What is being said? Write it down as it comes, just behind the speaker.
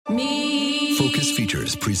Focus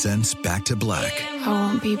Features presents Back to Black. I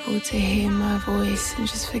want people to hear my voice and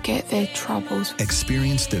just forget their troubles.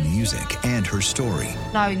 Experience the music and her story.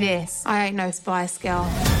 Know this, I ain't no Spice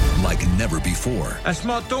Girl. Like never before. That's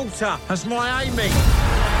my daughter. That's my Amy.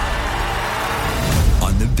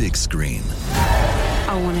 On the big screen.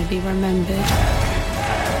 I want to be remembered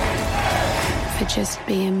for just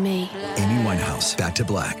being me. Amy Winehouse, Back to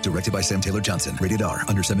Black, directed by Sam Taylor Johnson. Rated R,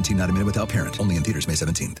 under 17, not a minute without parent. Only in theaters May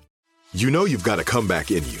 17th. You know you've got a comeback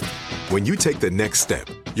in you. When you take the next step,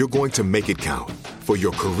 you're going to make it count. For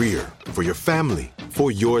your career, for your family,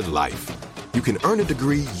 for your life. You can earn a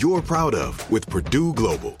degree you're proud of with Purdue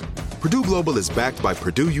Global. Purdue Global is backed by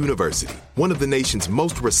Purdue University, one of the nation's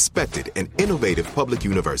most respected and innovative public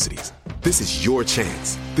universities. This is your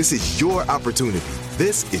chance. This is your opportunity.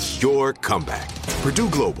 This is your comeback. Purdue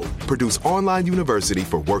Global, Purdue's online university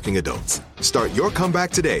for working adults. Start your comeback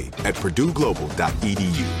today at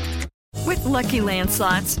purdueglobal.edu. With Lucky Land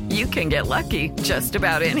Slots, you can get lucky just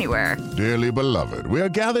about anywhere. Dearly beloved, we are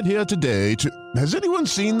gathered here today to... Has anyone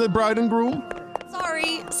seen the bride and groom?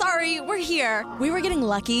 Sorry, we're here. We were getting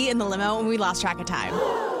lucky in the limo and we lost track of time.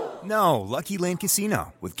 No, Lucky Land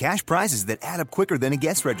Casino, with cash prizes that add up quicker than a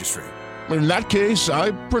guest registry. In that case,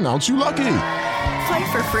 I pronounce you lucky.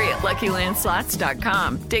 Play for free at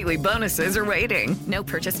LuckyLandSlots.com. Daily bonuses are waiting. No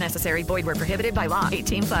purchase necessary. Void where prohibited by law.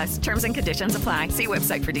 18+. Terms and conditions apply. See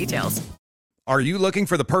website for details. Are you looking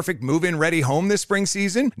for the perfect move-in ready home this spring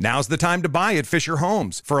season? Now's the time to buy at Fisher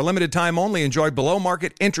Homes. For a limited time only, enjoy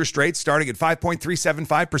below-market interest rates starting at 5.375%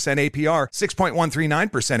 APR,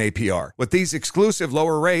 6.139% APR. With these exclusive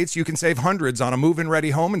lower rates, you can save hundreds on a move-in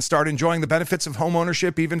ready home and start enjoying the benefits of home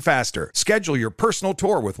ownership even faster. Schedule your personal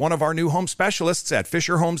tour with one of our new home specialists at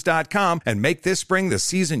FisherHomes.com and make this spring the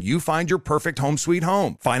season you find your perfect home sweet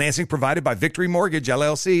home. Financing provided by Victory Mortgage,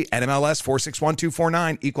 LLC, NMLS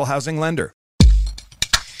 461249, Equal Housing Lender.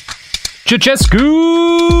 Ceausescu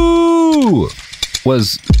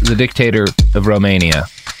was the dictator of Romania.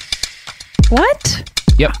 What?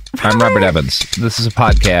 Yep, I'm Robert Evans. This is a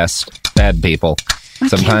podcast. Bad people.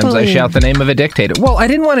 Sometimes I shout the name of a dictator. Well, I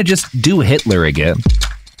didn't want to just do Hitler again.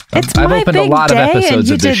 I've opened a lot of episodes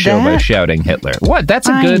of this show by shouting Hitler. What? That's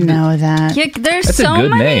a good... I know that. Yeah, there's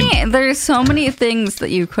so many things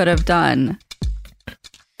that you could have done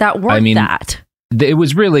that weren't that. It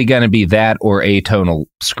was really going to be that or atonal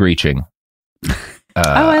screeching.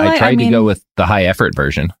 I tried to go with the high effort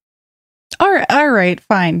version. All right,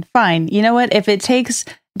 fine. You know what? If it takes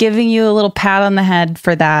giving you a little pat on the head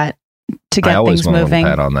for that to get things moving. I always want a little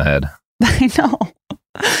pat on the head. I know.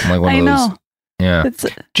 I'm like one of those. Yeah.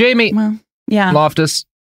 Jamie. Well, yeah. Loftus.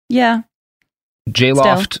 Yeah.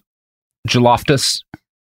 J-Loft. J-Loftus.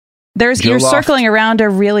 You're circling around a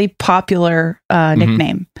really popular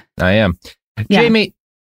nickname. I am. Yeah. Jamie,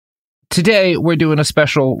 today we're doing a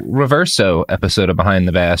special Reverso episode of Behind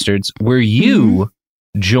the Bastards where you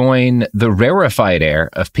join the rarefied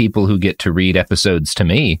air of people who get to read episodes to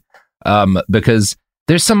me because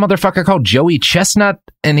there's some motherfucker called Joey Chestnut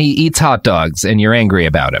and he eats hot dogs and you're angry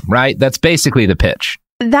about him, right? That's basically the pitch.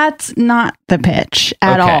 That's not the pitch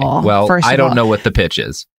at all. Well, I don't know what the pitch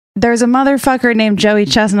is. There's a motherfucker named Joey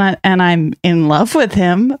Chestnut and I'm in love with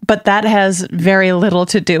him, but that has very little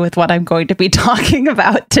to do with what I'm going to be talking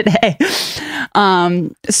about today.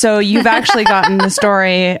 So you've actually gotten the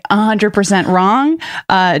story 100% wrong.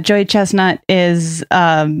 Joey Chestnut is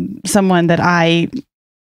someone that I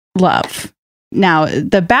love. Now,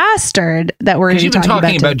 the bastard that we're you've been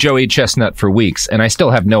talking about Joey Chestnut for weeks, and I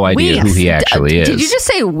still have no idea who he actually is. Did you just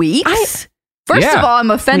say weeks? First of all,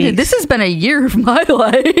 I'm offended. Weeks. This has been a year of my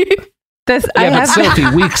life. But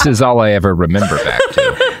Sophie, weeks is all I ever remember back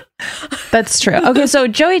to. That's true. Okay, so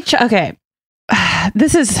Joey...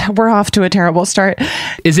 we're off to a terrible start.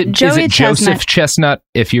 Is it Joseph Chestnut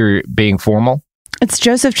if you're being formal? It's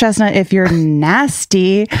Joseph Chestnut if you're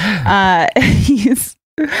nasty.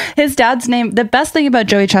 His dad's name, the best thing about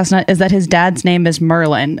Joey Chestnut is that his dad's name is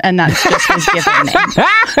Merlin, and that's just his given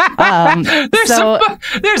name.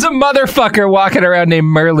 There's a motherfucker walking around named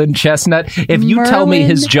Merlin Chestnut. If you tell me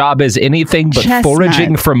his job is anything but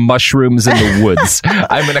foraging for mushrooms in the woods,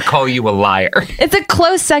 I'm going to call you a liar. It's a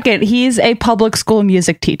close second. He's a public school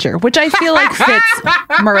music teacher, which I feel like fits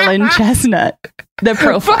Merlin Chestnut. The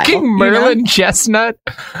profile. Fucking Merlin Chestnut.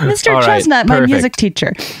 Mr. Chestnut, my music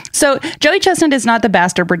teacher. So Joey Chestnut is not the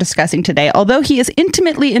bastard we're discussing today, although he is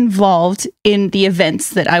intimately involved in the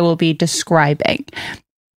events that I will be describing.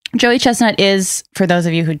 Joey Chestnut is, for those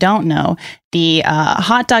of you who don't know, the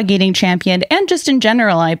hot dog eating champion, and just in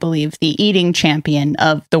general, I believe, the eating champion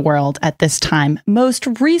of the world at this time. Most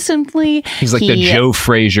recently, he's like the Joe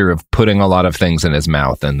Frazier of putting a lot of things in his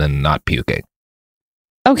mouth and then not puking.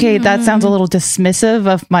 Okay, that sounds a little dismissive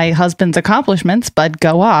of my husband's accomplishments, but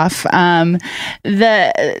go off.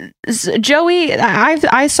 Joey,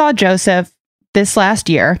 I saw Joseph this last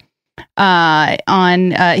year.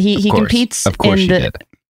 He competes. Of course, in you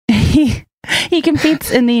did. He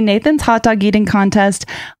competes in the Nathan's Hot Dog Eating Contest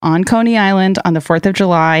on Coney Island on the 4th of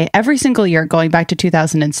July every single year going back to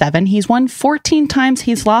 2007. He's won 14 times.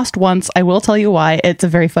 He's lost once. I will tell you why. It's a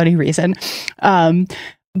very funny reason.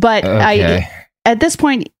 But okay. At this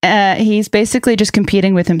point, he's basically just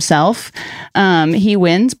competing with himself. He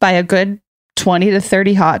wins by a good 20 to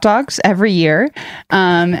 30 hot dogs every year.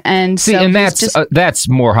 That's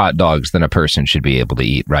more hot dogs than a person should be able to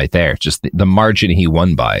eat right there. Just the margin he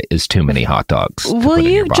won by is too many hot dogs. Will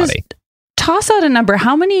you just toss out a number?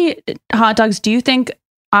 How many hot dogs do you think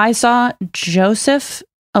I saw Joseph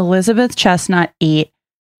Elizabeth Chestnut eat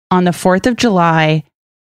on the 4th of July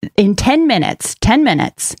in 10 minutes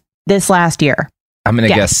this last year? I'm going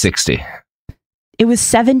to guess 60. It was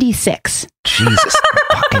 76. Jesus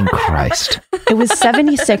fucking Christ. It was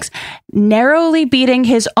 76, narrowly beating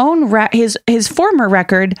his own his former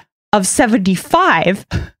record of 75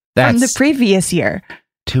 from the previous year.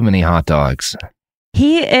 Too many hot dogs.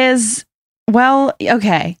 He is, well,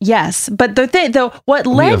 okay, yes. But what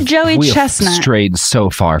led Joey Chestnut... have strayed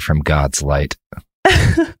so far from God's light.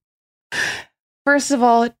 First of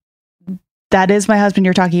all, that is my husband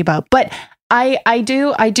you're talking about. But I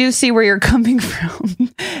do see where you're coming from.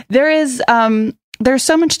 There's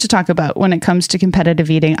so much to talk about when it comes to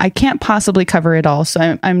competitive eating. I can't possibly cover it all,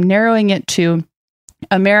 so I'm narrowing it to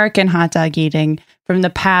American hot dog eating from the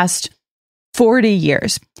past 40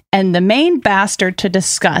 years. And the main bastard to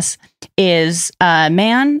discuss is a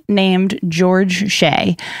man named George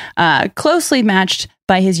Shea, closely matched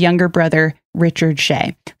by his younger brother, Richard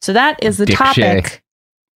Shea. So that is the topic. Shea.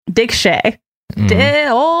 Dick Shea.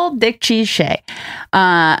 Old Dick Cheese Shea.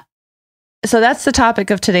 So that's the topic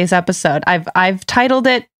of today's episode. I've titled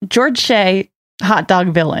it George Shea, Hot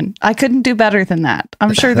Dog Villain. I couldn't do better than that.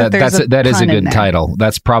 I'm sure that that is a good title.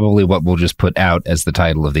 That's probably what we'll just put out as the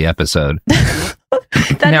title of the episode.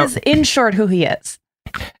 That is, in short, who he is.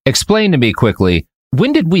 Explain to me quickly,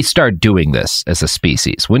 when did we start doing this as a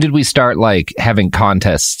species? When did we start having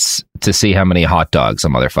contests to see how many hot dogs a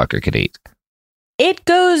motherfucker could eat? It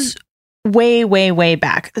goes way, way, way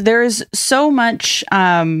back. There's so much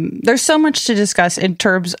to discuss in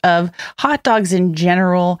terms of hot dogs in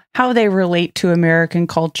general, how they relate to American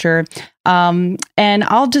culture. And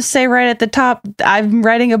I'll just say right at the top, I'm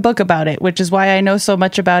writing a book about it, which is why I know so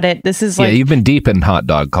much about it. This is you've been deep in hot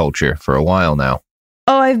dog culture for a while now.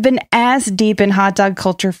 Oh, I've been as deep in hot dog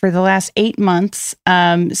culture for the last 8 months.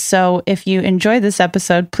 So if you enjoy this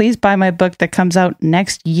episode, please buy my book that comes out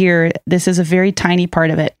next year. This is a very tiny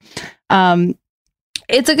part of it.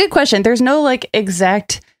 It's a good question. There's no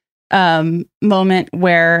exact moment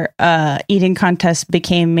where eating contests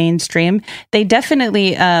became mainstream. They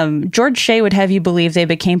definitely, George Shea would have you believe they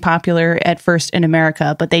became popular at first in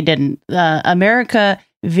America, but they didn't. America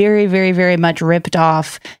very, very, very much ripped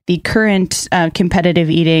off the current competitive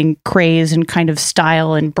eating craze and kind of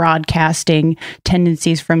style and broadcasting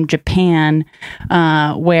tendencies from Japan,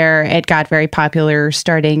 where it got very popular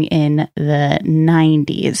starting in the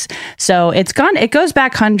 90s. So it goes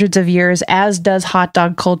back hundreds of years, as does hot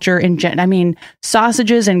dog culture in general. I mean,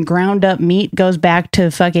 sausages and ground up meat goes back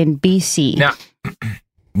to fucking BC. Yeah.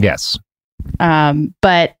 Yes.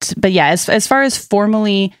 But yeah, as far as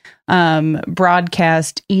formally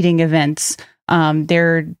broadcast eating events,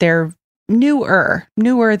 they're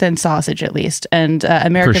newer than sausage, at least, and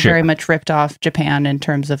America very much ripped off Japan in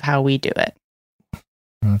terms of how we do it.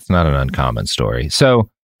 That's not an uncommon story. So,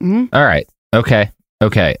 all right, okay,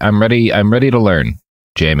 I'm ready to learn,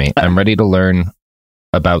 Jamie. I'm ready to learn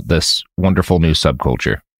about this wonderful new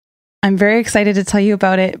subculture. I'm very excited to tell you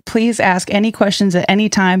about it. Please ask any questions at any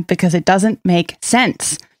time because it doesn't make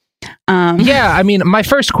sense. Yeah, I mean, my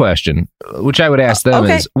first question, which I would ask them,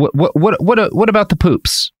 is what about the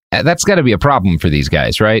poops? That's got to be a problem for these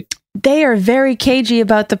guys, right? They are very cagey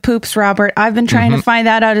about the poops, Robert. I've been trying to find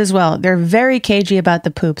that out as well. They're very cagey about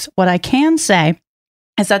the poops. What I can say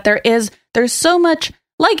is that there's so much,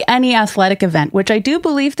 like any athletic event, which I do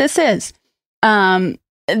believe this is.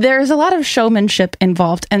 There's a lot of showmanship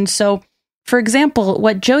involved. And so, for example,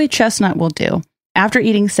 what Joey Chestnut will do after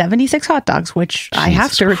eating 76 hot dogs, which I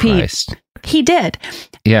have to repeat, He did.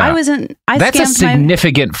 Yeah. That's a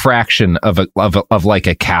significant fraction of like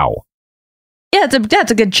a cow. Yeah,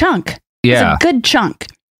 that's a good chunk. Yeah. It's a good chunk.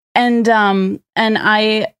 And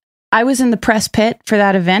I was in the press pit for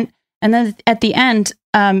that event. And then at the end,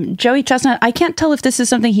 Joey Chestnut, I can't tell if this is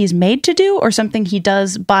something he's made to do or something he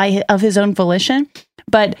does of his own volition,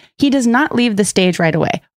 but he does not leave the stage right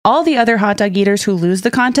away. All the other hot dog eaters who lose the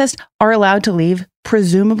contest are allowed to leave,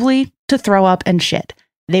 presumably to throw up and shit.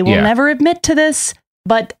 They will never admit to this,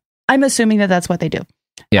 but I'm assuming that that's what they do.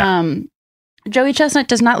 Yeah. Joey Chestnut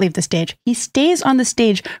does not leave the stage. He stays on the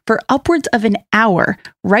stage for upwards of an hour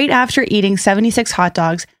right after eating 76 hot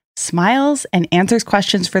dogs, smiles, and answers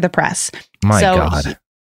questions for the press. My God.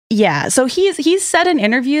 So he's said in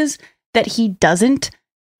interviews that he doesn't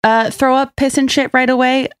throw up, piss, and shit right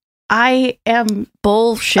away. I am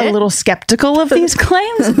bullshit. A little skeptical of these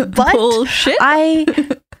claims, but bullshit.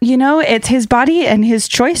 It's his body and his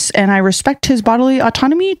choice, and I respect his bodily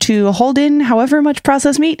autonomy to hold in however much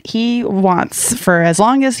processed meat he wants for as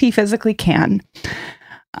long as he physically can.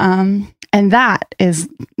 And that is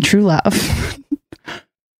true love.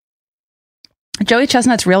 Joey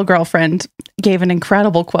Chestnut's real girlfriend gave an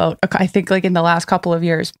incredible quote, I think like in the last couple of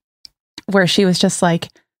years, where she was just like,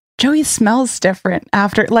 Joey smells different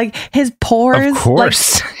after, like, his pores. Of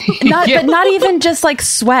course. Like, but not even just like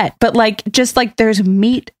sweat, but like just like there's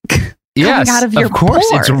meat coming out of your pores.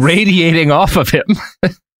 It's radiating off of him.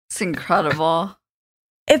 It's incredible.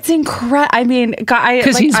 It's incredible. I mean,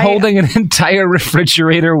 because he's holding an entire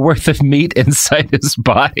refrigerator worth of meat inside his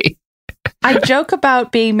body. I joke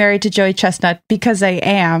about being married to Joey Chestnut because I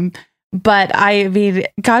am. But I mean,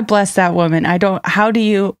 God bless that woman. I don't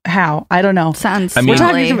know. Sounds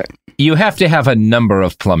you have to have a number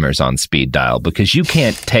of plumbers on speed dial because you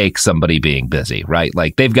can't take somebody being busy, right?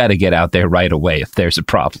 Like they've got to get out there right away if there's a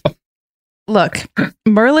problem. Look,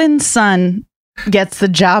 Merlin's son gets the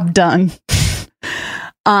job done.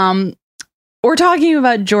 We're talking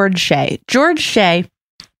about George Shea. George Shea,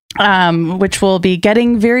 which we'll be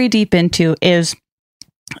getting very deep into, is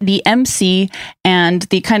the MC and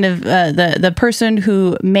the kind of the person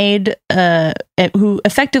who who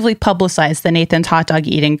effectively publicized the Nathan's hot dog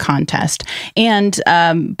eating contest, and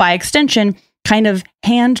by extension, kind of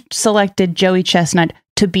hand selected Joey Chestnut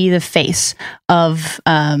to be the face of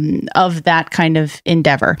that kind of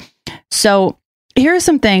endeavor. So here are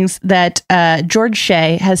some things that George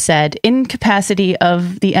Shea has said in capacity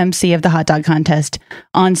of the MC of the hot dog contest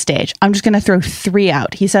on stage. I'm just going to throw 3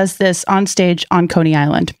 out. He says this on stage on Coney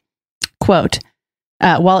Island. Quote,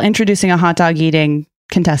 while introducing a hot dog eating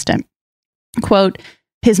contestant. Quote,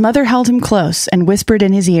 his mother held him close and whispered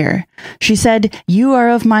in his ear. She said, "You are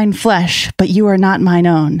of mine flesh, but you are not mine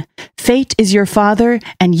own. Fate is your father,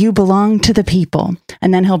 and you belong to the people."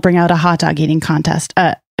 And then he'll bring out a hot dog eating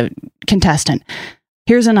contestant.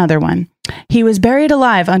 Here's another one. He was buried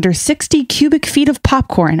alive under 60 cubic feet of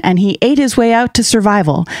popcorn, and he ate his way out to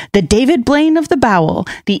survival. The David Blaine of the bowel,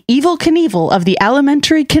 the Evel Knievel of the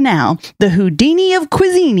alimentary canal, the Houdini of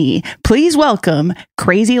cuisine. Please welcome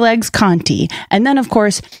Crazy Legs Conti. And then, of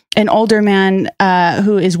course, an older man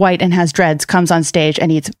who is white and has dreads comes on stage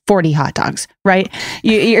and eats 40 hot dogs, right?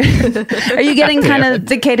 Are you getting kind of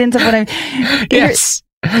the cadence of what I'm... Yes.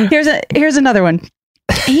 Here's another one.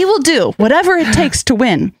 He will do whatever it takes to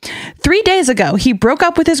win. 3 days ago, he broke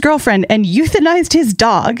up with his girlfriend and euthanized his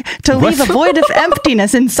dog to leave a void of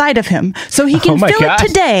emptiness inside of him so he can fill it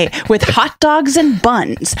today with hot dogs and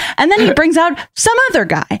buns. And then he brings out some other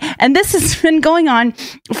guy. And this has been going on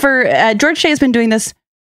for, George Shea has been doing this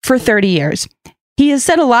for 30 years. He has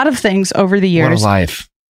said a lot of things over the years. What a life.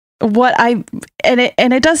 And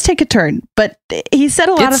it does take a turn, but he said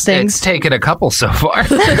a lot of things. It's taken a couple so far.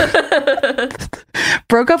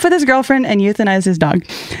 Broke up with his girlfriend and euthanized his dog.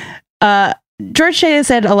 George Shea has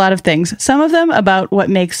said a lot of things, some of them about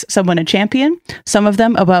what makes someone a champion, some of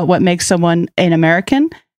them about what makes someone an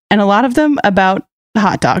American, and a lot of them about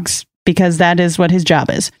hot dogs, because that is what his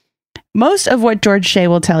job is. Most of what George Shea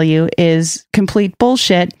will tell you is complete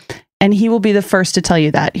bullshit, and he will be the first to tell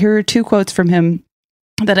you that. Here are 2 quotes from him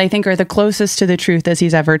that I think are the closest to the truth as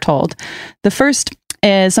he's ever told. The first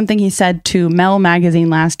is something he said to Mel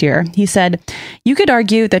magazine last year. He said, "You could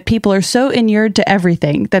argue that people are so inured to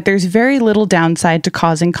everything that there's very little downside to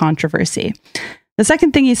causing controversy." The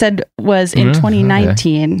second thing he said was in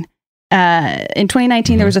 2019. In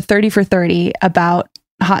 2019, there was a 30 for 30 about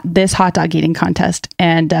this hot dog eating contest.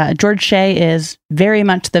 And George Shea is very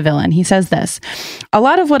much the villain. He says this: "A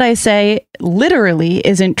lot of what I say literally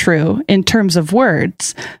isn't true in terms of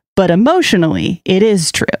words, but emotionally it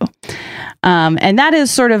is true." And that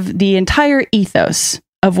is sort of the entire ethos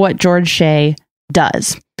of what George Shea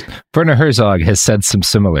does. Werner Herzog has said some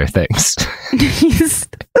similar things.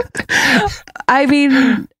 I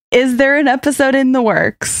mean, is there an episode in the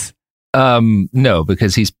works? No,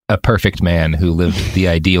 because he's a perfect man who lived the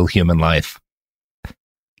ideal human life.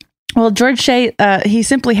 Well, George Shea, he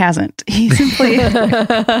simply hasn't. He simply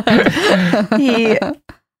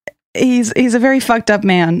he's a very fucked up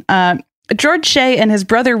man. George Shea and his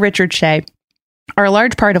brother Richard Shea are a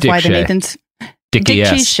large part of why the Nathan's Dick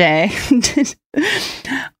Cheese Shea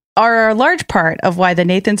are a large part of why the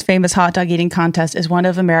Nathan's Famous Hot Dog Eating Contest is one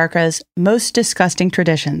of America's most disgusting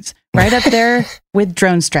traditions, right up there with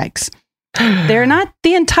drone strikes. They're not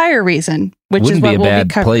the entire reason, which is what we'll be covering. Wouldn't be a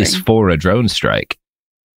bad place for a drone strike.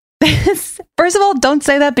 First of all, don't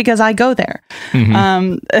say that because I go there.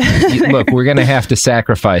 Mm-hmm. Look, we're going to have to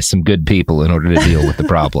sacrifice some good people in order to deal with the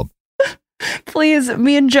problem. Please,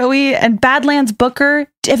 me and Joey and Badlands Booker.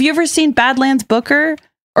 Have you ever seen Badlands Booker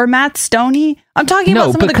or Matt Stoney? I'm talking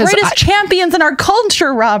about some of the greatest champions in our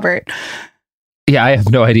culture, Robert. Yeah, I have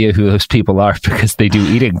no idea who those people are because they do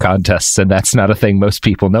eating contests, and that's not a thing most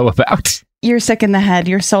people know about. You're sick in the head.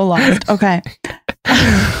 You're so lost. Okay.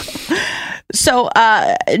 So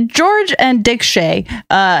George and Dick Shea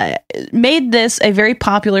made this a very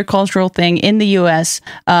popular cultural thing in the U.S.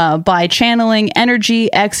 By channeling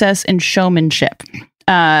energy, excess, and showmanship.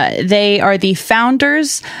 They are the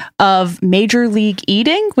founders of Major League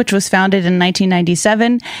Eating, which was founded in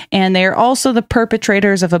 1997, and they are also the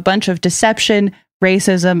perpetrators of a bunch of deception,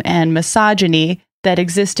 racism, and misogyny that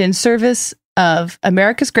exist in service of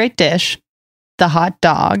America's great dish, the hot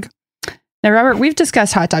dog. Now, Robert, we've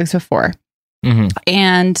discussed hot dogs before. Mm-hmm.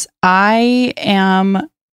 And I am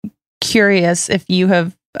curious if you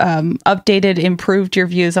have updated, improved your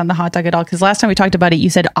views on the hot dog at all. Because last time we talked about it,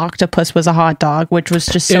 you said octopus was a hot dog, which was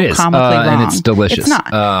just so comically wrong. And it's delicious. It's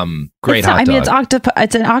not. Great hot dog. I mean,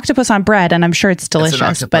 it's an octopus on bread, and I'm sure it's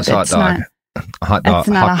delicious, but it's not. Hot dog. It's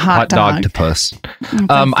not a hot dog. Octopus.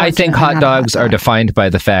 I think hot dogs are defined by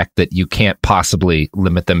the fact that you can't possibly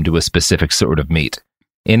limit them to a specific sort of meat.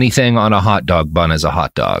 Anything on a hot dog bun is a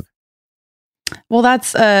hot dog. Well,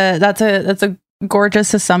 that's a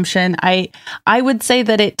gorgeous assumption. I would say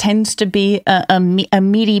that it tends to be a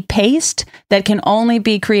meaty paste that can only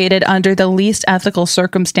be created under the least ethical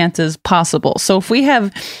circumstances possible. So if we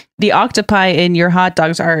have the octopi in your hot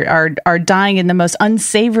dogs are dying in the most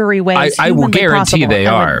unsavory ways, I will guarantee they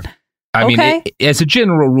are. I mean, as a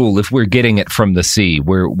general rule, if we're getting it from the sea,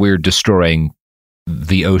 we're destroying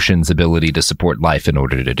the ocean's ability to support life in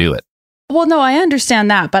order to do it. Well, no, I understand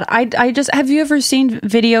that, but I just, have you ever seen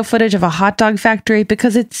video footage of a hot dog factory?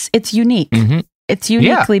 Because it's unique. Mm-hmm. It's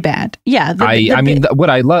uniquely bad. Yeah.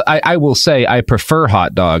 I will say I prefer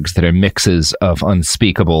hot dogs that are mixes of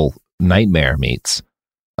unspeakable nightmare meats.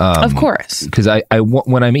 Of course. Because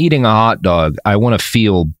when I'm eating a hot dog, I want to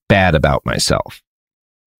feel bad about myself.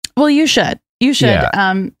 Well, you should. You should.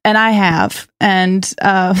 Yeah. And I have. And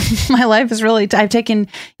my life is really, I've taken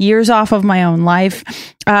years off of my own life.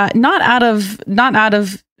 Not out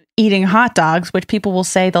of eating hot dogs, which people will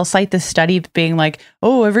say, they'll cite this study being like,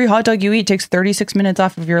 oh, every hot dog you eat takes 36 minutes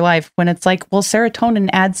off of your life. When it's like, well,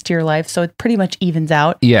 serotonin adds to your life. So it pretty much evens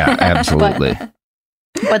out. Yeah, absolutely.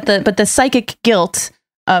 but the psychic guilt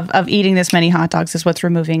of eating this many hot dogs is what's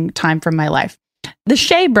removing time from my life. The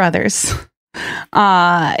Shea brothers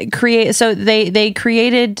they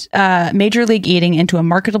created Major League Eating into a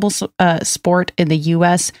marketable sport in the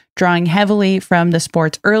US, drawing heavily from the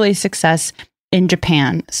sport's early success in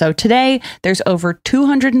Japan. So today there's over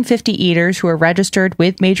 250 eaters who are registered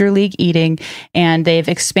with Major League Eating, and they've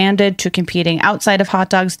expanded to competing outside of hot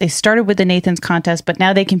dogs. They started with the Nathan's contest, but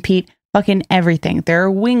now they compete fucking everything. There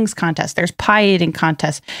are wings contests. There's pie eating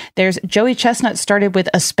contests. There's Joey Chestnut started with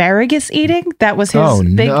asparagus eating. That was his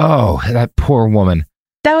no, that poor woman.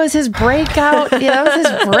 That was his breakout. That was his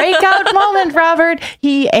breakout moment, Robert.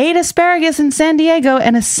 He ate asparagus in San Diego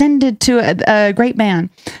and ascended to a great man.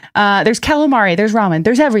 There's calamari. There's ramen.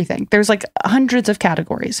 There's everything. There's like hundreds of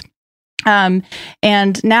categories. And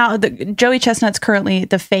now Joey Chestnut's currently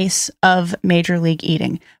the face of Major League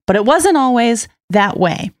Eating, but it wasn't always that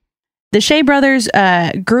way. The Shea brothers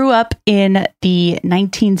grew up in the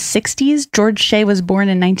 1960s. George Shea was born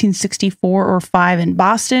in 1964 or 5 in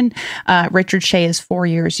Boston. Richard Shea is 4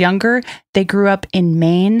 years younger. They grew up in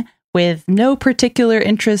Maine with no particular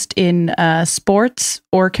interest in sports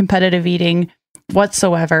or competitive eating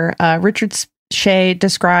whatsoever. Richard Shea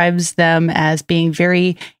describes them as being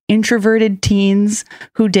very introverted teens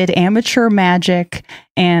who did amateur magic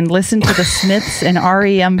and listened to the Smiths and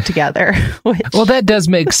REM together. Well, that does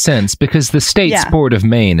make sense because the state sport of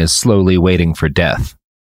Maine is slowly waiting for death.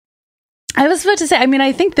 I was about to say, I mean,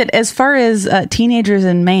 I think that as far as teenagers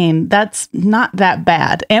in Maine, that's not that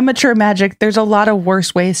bad. Amateur magic, there's a lot of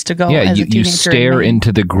worse ways to go. Yeah, you stare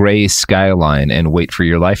into the gray skyline and wait for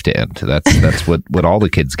your life to end. That's what all the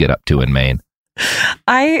kids get up to in Maine.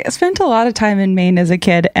 I spent a lot of time in Maine as a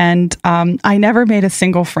kid, and I never made a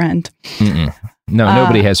single friend. No,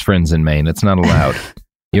 nobody has friends in Maine. It's not allowed.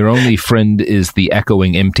 Your only friend is the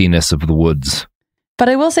echoing emptiness of the woods. But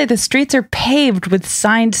I will say the streets are paved with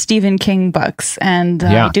signed Stephen King books, and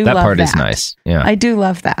yeah, I do that love part that. is nice. Yeah, I do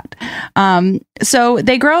love that. So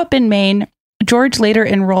they grow up in Maine. George later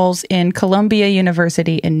enrolls in Columbia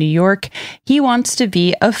University in New York. He wants to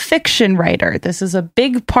be a fiction writer. This is a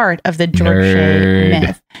big part of the George Shea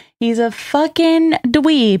myth. He's a fucking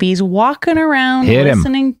dweeb. He's walking around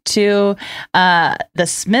listening to the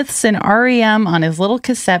Smiths and REM on his little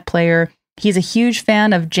cassette player. He's a huge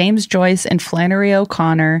fan of James Joyce and Flannery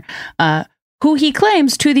O'Connor, who he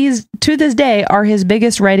claims to this day are his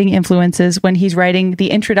biggest writing influences when he's writing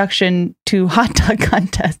the introduction to hot dog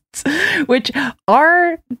contests, which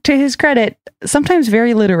are, to his credit, sometimes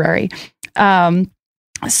very literary.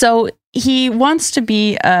 So he wants to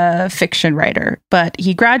be a fiction writer, but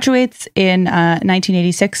he graduates in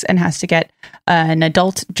 1986 and has to get an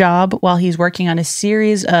adult job while he's working on a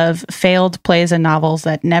series of failed plays and novels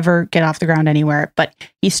that never get off the ground anywhere. But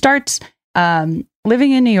he starts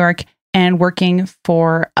living in New York and working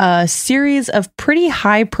for a series of pretty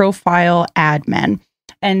high-profile ad men.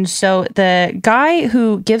 And so the guy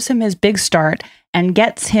who gives him his big start and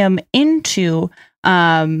gets him into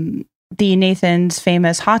the Nathan's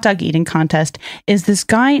famous hot dog eating contest is this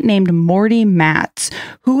guy named Morty Matz,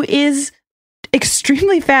 who is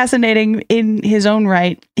extremely fascinating in his own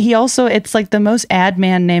right. He also, it's like the most ad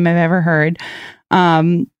man name I've ever heard.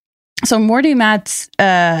 So Morty Matz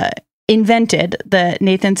invented the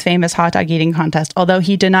Nathan's famous hot dog eating contest, although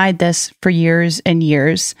he denied this for years and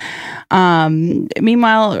years.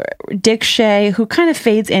 Meanwhile, Dick Shea, who kind of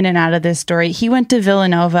fades in and out of this story, he went to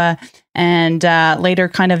Villanova and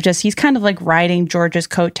later he's kind of like riding George's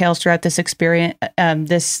coattails throughout this experience,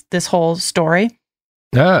 this whole story.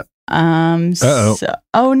 Oh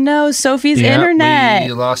no, Sophie's internet.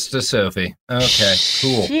 We lost to Sophie. Okay,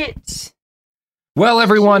 cool. Shit. Well,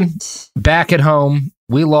 everyone, back at home,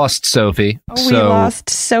 we lost Sophie. We lost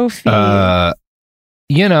Sophie. We're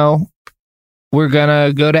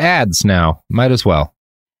gonna go to ads now. Might as well.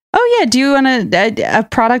 Oh yeah, do you want a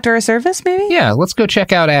product or a service maybe? Yeah, let's go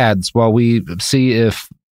check out ads while we see if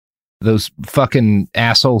those fucking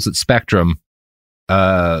assholes at Spectrum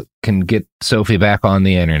can get Sophie back on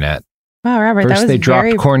the internet. Wow, Robert, First they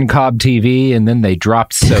dropped Corncob TV and then they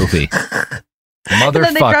dropped Sophie.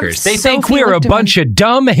 Motherfuckers. They think we're a bunch of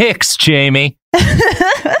dumb hicks, Jamie.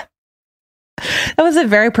 That was a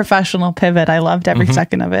very professional pivot. I loved every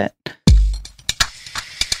second of it.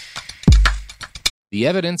 The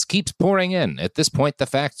evidence keeps pouring in. At this point, the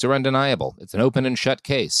facts are undeniable. It's an open and shut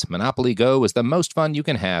case. Monopoly Go is the most fun you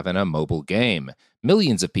can have in a mobile game.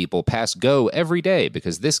 Millions of people pass Go every day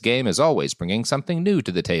because this game is always bringing something new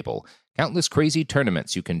to the table. Countless crazy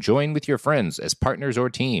tournaments you can join with your friends as partners or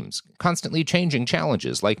teams. Constantly changing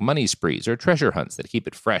challenges like money sprees or treasure hunts that keep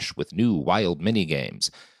it fresh with new wild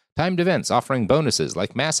mini-games. Timed events offering bonuses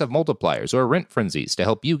like massive multipliers or rent frenzies to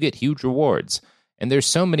help you get huge rewards. And there's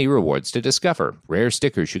so many rewards to discover. Rare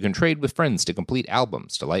stickers you can trade with friends to complete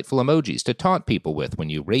albums, delightful emojis to taunt people with when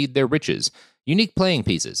you raid their riches, unique playing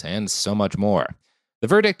pieces, and so much more. The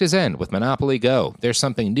verdict is in with Monopoly Go. There's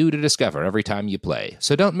something new to discover every time you play.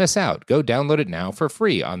 So don't miss out. Go download it now for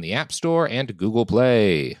free on the App Store and Google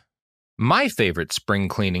Play. My favorite spring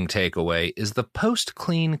cleaning takeaway is the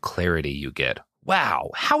post-clean clarity you get.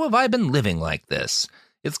 Wow, how have I been living like this?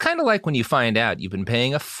 It's kind of like when you find out you've been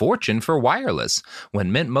paying a fortune for wireless,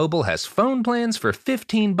 when Mint Mobile has phone plans for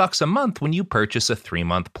 $15 a month when you purchase a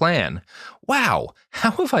 3-month plan. Wow,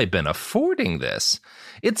 how have I been affording this?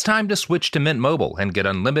 It's time to switch to Mint Mobile and get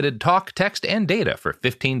unlimited talk, text, and data for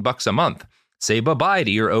 $15 a month. Say bye-bye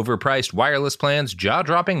to your overpriced wireless plans,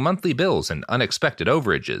 jaw-dropping monthly bills, and unexpected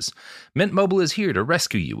overages. Mint Mobile is here to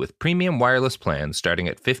rescue you with premium wireless plans starting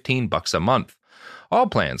at $15 a month. All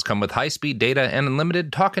plans come with high-speed data and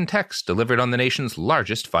unlimited talk and text delivered on the nation's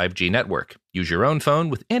largest 5G network. Use your own phone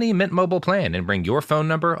with any Mint Mobile plan and bring your phone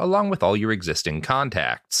number along with all your existing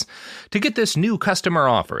contacts. To get this new customer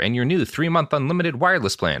offer and your new 3-month unlimited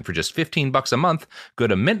wireless plan for just $15 a month, go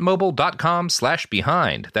to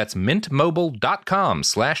mintmobile.com/behind. That's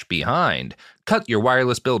mintmobile.com/behind. Cut your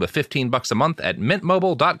wireless bill to $15 a month at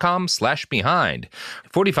mintmobile.com/behind.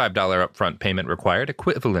 $45 upfront payment required,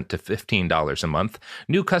 equivalent to $15 a month.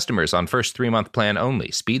 New customers on first 3-month plan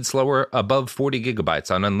only. Speed slower above 40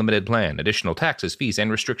 gigabytes on unlimited plan. Additional taxes, fees,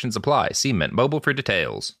 and restrictions apply. See Mint Mobile for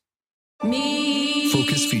details.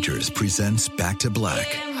 Focus Features presents Back to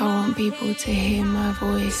Black. I want people to hear my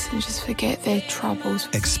voice and just forget their troubles.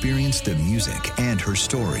 Experience the music and her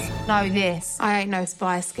story. Know this. I ain't no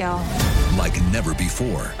Spice Girl. Like never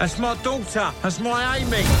before. That's my daughter. That's my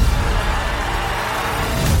Amy.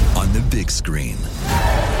 On the big screen.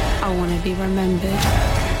 I want to be remembered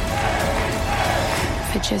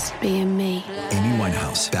for just being me. Amy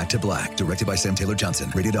Winehouse, Back to Black, directed by Sam Taylor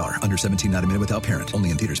Johnson. Rated R, under 17, not a minute without parent.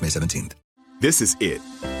 Only in theaters May 17th. This is it.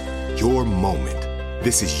 Your moment.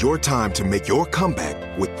 This is your time to make your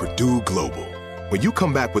comeback with Purdue Global. When you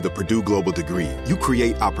come back with a Purdue Global degree, you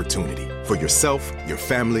create opportunity for yourself, your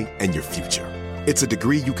family, and your future. It's a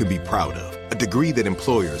degree you can be proud of, a degree that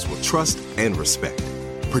employers will trust and respect.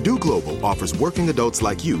 Purdue Global offers working adults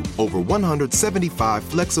like you over 175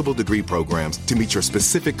 flexible degree programs to meet your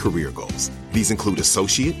specific career goals. These include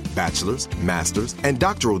associate, bachelor's, master's, and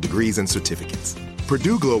doctoral degrees and certificates.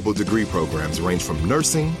 Purdue Global degree programs range from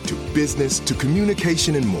nursing to business to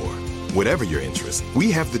communication and more. Whatever your interest, we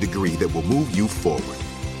have the degree that will move you forward.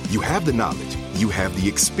 You have the knowledge, you have the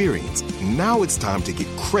experience. Now it's time to get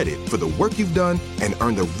credit for the work you've done and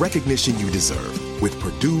earn the recognition you deserve with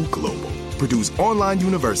Purdue Global, Purdue's online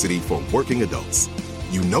university for working adults.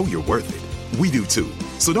 You know you're worth it. We do too.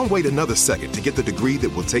 So don't wait another second to get the degree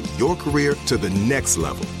that will take your career to the next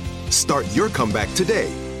level. Start your comeback today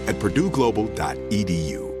at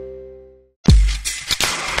purdueglobal.edu.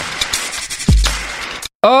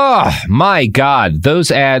 Oh, my God. Those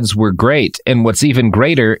ads were great. And what's even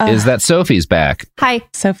greater is that Sophie's back. Hi.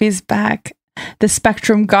 Sophie's back. The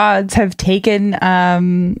Spectrum gods have taken,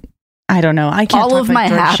 I don't know. I can't all talk of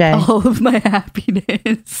like my George all of my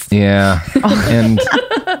happiness. Yeah. And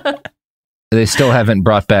they still haven't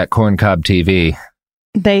brought back Corncob TV.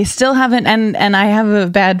 They still haven't, and I have a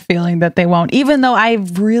bad feeling that they won't, even though I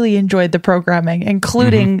really enjoyed the programming,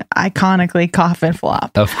 including iconically Coffin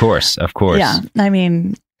Flop. Of course. Yeah, I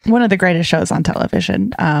mean, one of the greatest shows on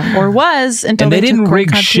television, or was until and they didn't rig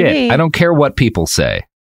Corncob shit. TV. I don't care what people say.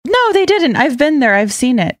 No, they didn't. I've been there. I've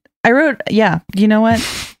seen it. I wrote, yeah, you know what?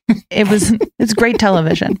 It's great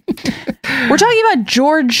television. We're talking about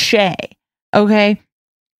George Shea, okay?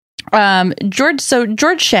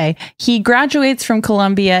 George Shea, he graduates from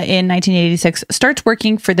Columbia in 1986, starts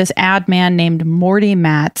working for this ad man named Morty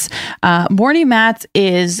Matz. Morty Matz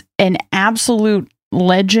is an absolute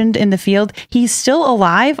legend in the field. He's still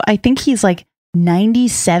alive. I think he's like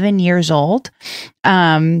 97 years old.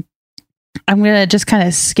 I'm going to just kind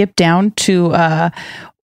of skip down to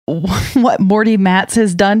what Morty Matz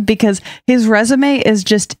has done because his resume is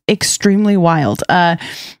just extremely wild.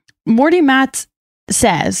 Morty Matz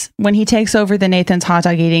says when he takes over the Nathan's hot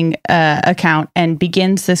dog eating account and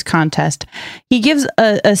begins this contest, he gives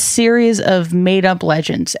a series of made up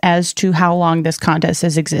legends as to how long this contest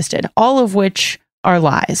has existed, all of which are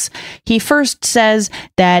lies. He first says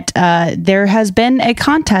that there has been a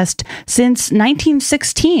contest since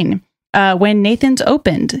 1916 when Nathan's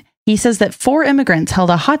opened. He says that 4 immigrants held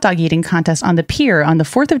a hot dog eating contest on the pier on the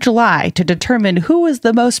 4th of July to determine who was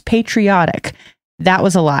the most patriotic. That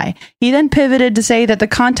was a lie. He then pivoted to say that the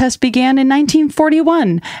contest began in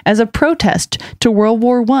 1941 as a protest to World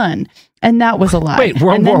War I. And that was a lie. Wait,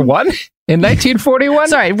 World War I? In 1941?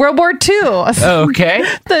 Sorry, World War II. Okay.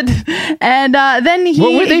 Then he...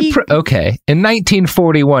 What were they okay. In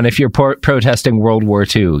 1941, if you're protesting World War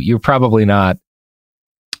II, you're probably not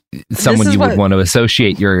someone you would want to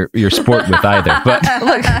associate your sport with either. But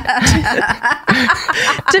look,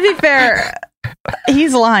 to be fair...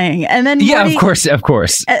 He's lying. And then Morty, of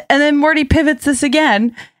course. And then Morty pivots this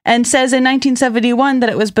again and says in 1971 that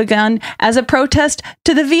it was begun as a protest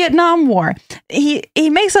to the Vietnam War. He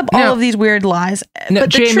makes up all of these weird lies. Now, but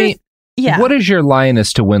Jamie, what is your line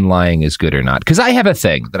as to when lying is good or not? Because I have a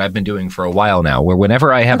thing that I've been doing for a while now where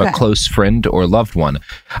whenever I have a close friend or loved one,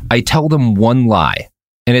 I tell them one lie.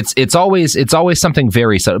 And it's always something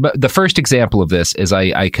very subtle. But the first example of this is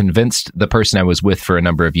I convinced the person I was with for a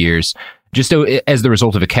number of years just as the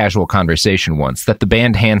result of a casual conversation once, that the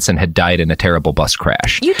band Hanson had died in a terrible bus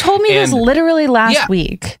crash. You told me this literally last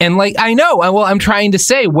week. And like, I know. Well, I'm trying to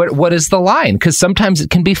say, what is the line? Because sometimes it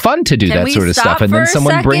can be fun to do that sort of stuff. And then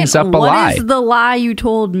someone brings up a lie. What is the lie you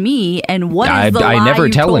told me? And what is the lie I never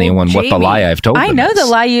tell anyone Jamie? what the lie I've told them. I know the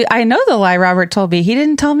lie. I know the lie Robert told me. He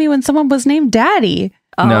didn't tell me when someone was named Daddy.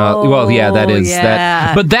 No, well, yeah, that is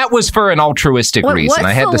that. But that was for an altruistic reason.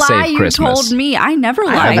 I had to save Christmas. You told me. I never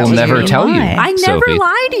lied. I will never tell you. I never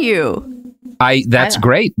lie to you. That's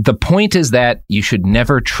great. The point is that you should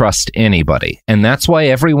never trust anybody, and that's why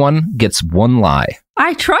everyone gets one lie.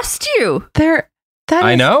 I trust you.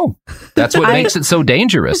 I know. That's what makes it so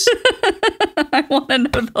dangerous. I want to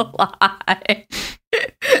know the lie.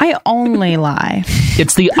 I only lie.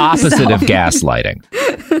 It's the opposite of gaslighting.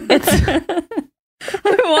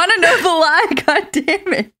 I want to know the lie. God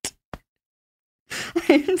damn it.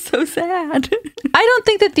 I am so sad. I don't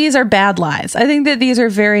think that these are bad lies. I think that these are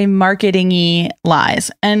very marketing-y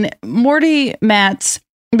lies. And Morty Matz,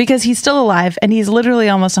 because he's still alive and he's literally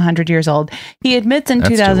almost 100 years old, he admits in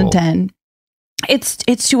 2010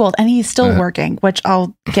 it's too old, and he's still working, which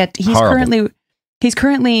I'll get. He's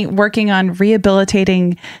currently working on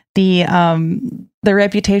rehabilitating the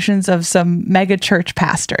reputations of some mega church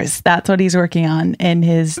pastors. That's what he's working on in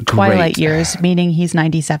his twilight years, meaning he's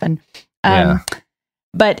 97.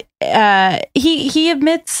 But he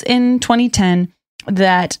admits in 2010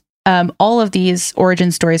 that all of these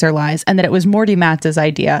origin stories are lies, and that it was Morty Matz's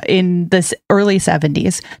idea in this early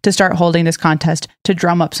 70s to start holding this contest to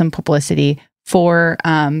drum up some publicity for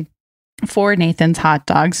Nathan's Hot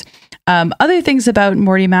Dogs. Other things about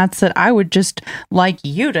Morty Matz that I would just like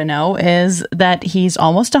you to know is that he's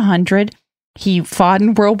almost 100. He fought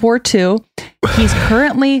in World War II. He's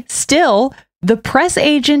currently still the press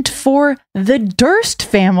agent for the Durst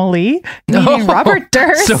family, meaning Robert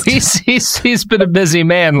Durst. So he's been a busy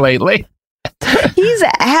man lately. He's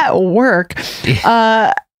at work.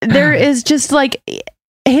 There is just like...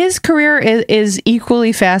 His career is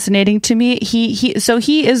equally fascinating to me. He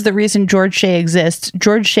is the reason George Shea exists.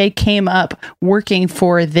 George Shea came up working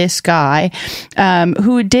for this guy,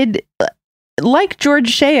 who did, like George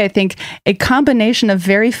Shea, I think, a combination of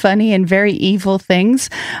very funny and very evil things.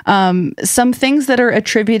 Some things that are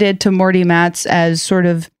attributed to Morty Matz as sort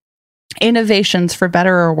of innovations, for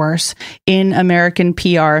better or worse, in American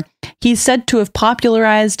PR. He's said to have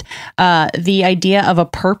popularized the idea of a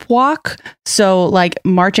perp walk. So like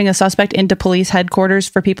marching a suspect into police headquarters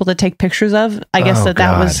for people to take pictures of. I guess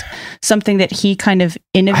that was something that he kind of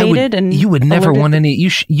innovated. And you would never want any,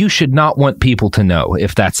 you should not want people to know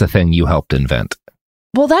if that's a thing you helped invent.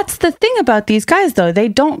 Well, that's the thing about these guys, though. They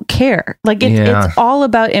don't care. Like, it's all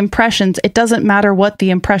about impressions. It doesn't matter what the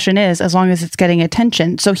impression is as long as it's getting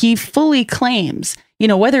attention. So he fully claims,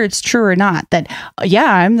 whether it's true or not, that,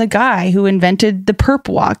 I'm the guy who invented the perp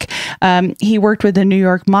walk. He worked with the New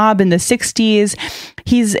York mob in the 60s.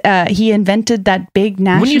 He invented that big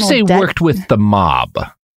national... When you say worked with the mob...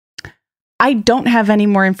 I don't have any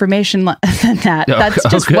more information than that. That's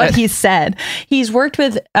just what he said. He's worked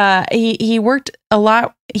with, he worked a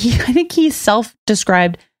lot. I think he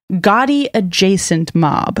self-described gaudy adjacent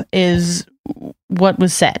mob is what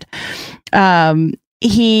was said.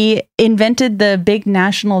 He invented the big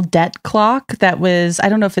national debt clock that was, I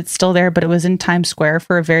don't know if it's still there, but it was in Times Square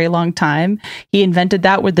for a very long time. He invented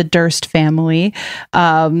that with the Durst family.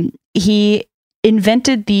 He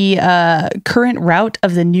invented the current route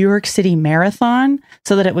of the New York City Marathon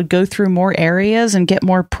so that it would go through more areas and get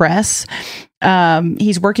more press.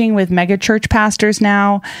 He's working with mega church pastors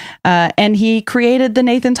now, and he created the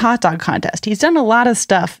Nathan's Hot Dog Contest. He's done a lot of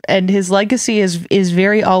stuff, and his legacy is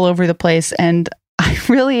very all over the place. And I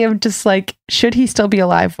really am just like, should he still be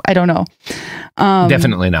alive? I don't know.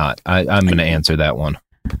 Definitely not. I'm going to answer that one.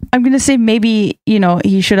 I'm going to say maybe,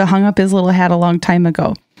 he should have hung up his little hat a long time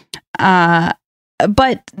ago.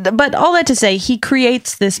 But all that to say, he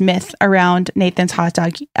creates this myth around Nathan's hot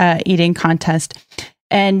dog eating contest.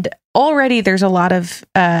 And already there's a lot of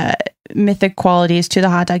mythic qualities to the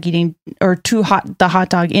hot dog eating, or to the hot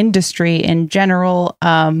dog industry in general.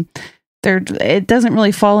 It doesn't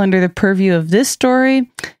really fall under the purview of this story.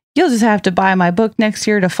 You'll just have to buy my book next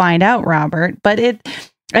year to find out, Robert. But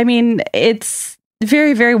it's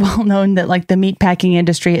very, very well known that like the meatpacking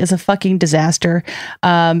industry is a fucking disaster,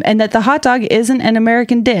 and that the hot dog isn't an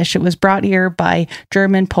American dish. It was brought here by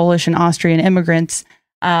German, Polish, and Austrian immigrants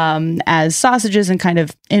as sausages and kind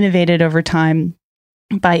of innovated over time.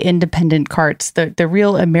 by independent carts. The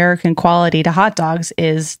real American quality to hot dogs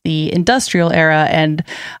is the industrial era. And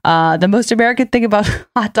the most American thing about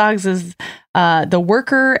hot dogs is the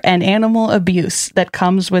worker and animal abuse that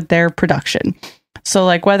comes with their production. So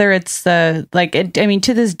like whether it's to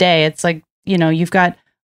this day, it's like, you've got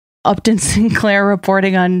Upton Sinclair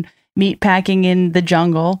reporting on meat packing in the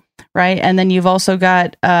jungle, right? And then you've also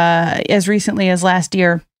got, as recently as last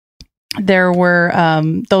year, there were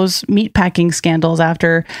those meatpacking scandals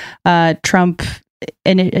after Trump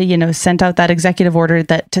sent out that executive order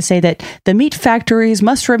to say that the meat factories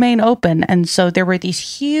must remain open. And so there were these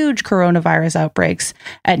huge coronavirus outbreaks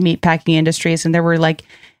at meatpacking industries. And there were like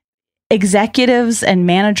executives and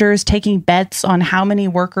managers taking bets on how many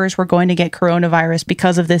workers were going to get coronavirus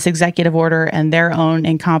because of this executive order and their own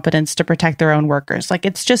incompetence to protect their own workers. Like,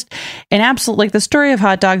 it's just an absolute, like, the story of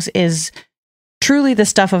hot dogs is truly the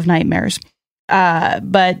stuff of nightmares.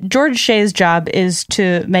 But George Shea's job is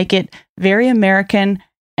to make it very American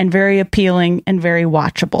and very appealing and very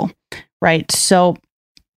watchable, right? So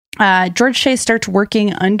George Shea starts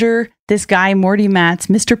working under this guy, Morty Matz,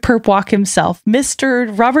 Mr. Perp Walk himself,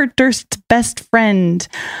 Mr. Robert Durst's best friend,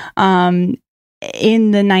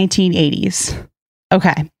 in the 1980s.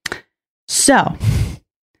 Okay. So,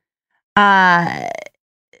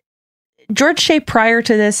 George Shea prior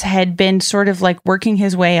to this had been sort of like working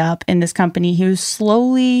his way up in this company. He was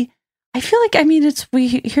slowly, we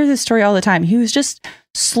hear this story all the time. He was just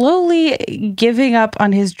slowly giving up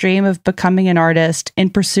on his dream of becoming an artist in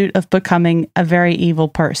pursuit of becoming a very evil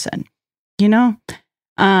person, So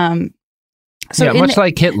much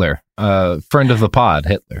like Hitler, friend of the pod,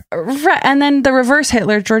 Hitler. Right. And then the reverse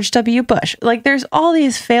Hitler, George W. Bush. Like, there's all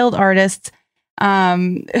these failed artists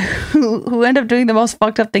who end up doing the most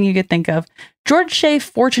fucked up thing you could think of. George Shea,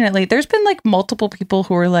 fortunately, there's been like multiple people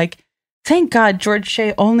who are like, thank God George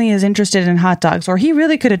Shea only is interested in hot dogs, or he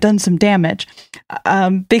really could have done some damage,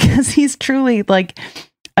 because he's truly like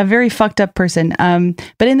a very fucked up person.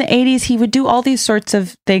 But in the 80s, he would do all these sorts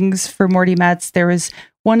of things for Morty Matz. There was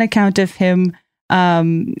one account of him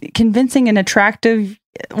convincing an attractive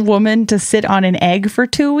woman to sit on an egg for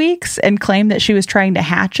 2 weeks and claim that she was trying to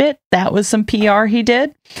hatch it. That was some PR he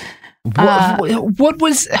did. What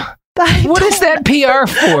is that PR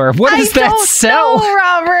for? What does that sell? Know,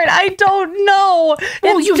 Robert, I don't know.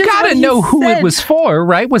 Well, you've got to know who it was for,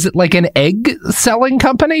 right? Was it like an egg selling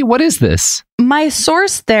company? What is this? My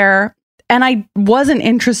source there, and I wasn't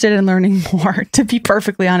interested in learning more, to be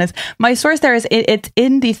perfectly honest. My source there is it's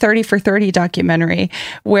in the 30 for 30 documentary,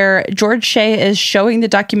 where George Shea is showing the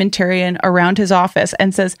documentarian around his office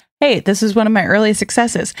and says, hey, this is one of my early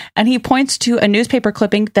successes. And he points to a newspaper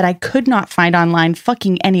clipping that I could not find online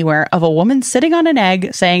fucking anywhere of a woman sitting on an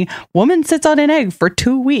egg saying, woman sits on an egg for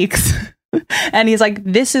 2 weeks. And he's like,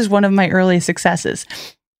 this is one of my early successes.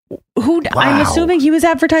 Wow. I'm assuming he was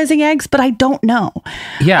advertising eggs, but I don't know.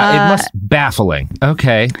 Yeah, it must baffling.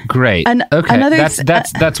 Okay, great.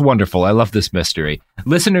 That's wonderful. I love this mystery.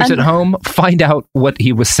 Listeners at home, find out what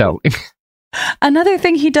he was selling. Another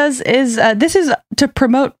thing he does is, this is to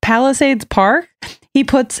promote Palisades Park. He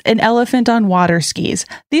puts an elephant on water skis.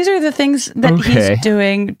 These are the things that he's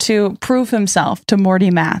doing to prove himself to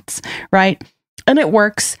Morty Matz, right? And it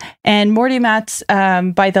works. And Morty Matz,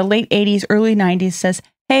 by the late 80s, early 90s, says,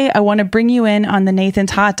 hey, I want to bring you in on the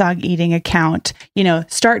Nathan's hot dog eating account.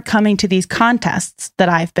 Start coming to these contests that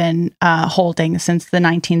I've been holding since the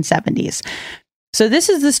 1970s. So this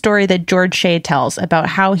is the story that George Shea tells about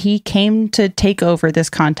how he came to take over this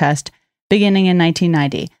contest beginning in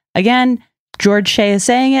 1990. Again, George Shea is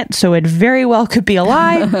saying it, so it very well could be a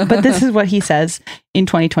lie, but this is what he says in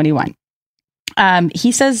 2021.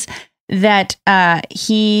 He says that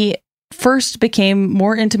he first became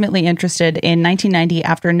more intimately interested in 1990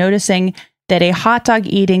 after noticing that a hot dog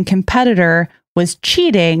eating competitor was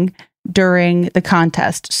cheating during the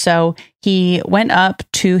contest. So he went up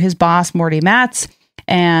to his boss, Morty Matz,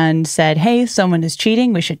 and said, hey, someone is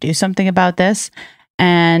cheating. We should do something about this.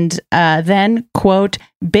 And then, quote,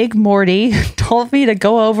 Big Morty told me to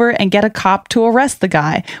go over and get a cop to arrest the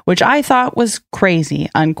guy, which I thought was crazy,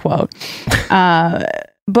 unquote.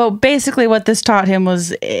 But basically what this taught him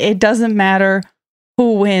was it doesn't matter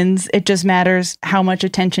who wins. It just matters how much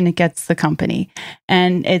attention it gets the company.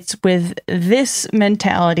 And it's with this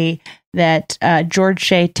mentality that George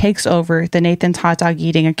Shea takes over the Nathan's hot dog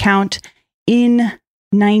eating account in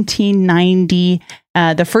 1990.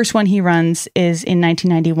 The first one he runs is in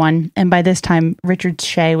 1991. And by this time, Richard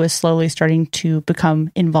Shea was slowly starting to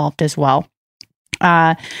become involved as well.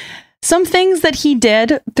 Some things that he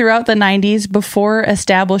did throughout the 90s before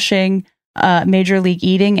establishing Major League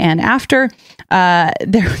Eating and after.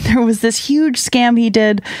 There was this huge scam he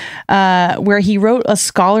did where he wrote a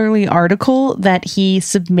scholarly article that he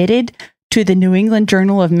submitted to the New England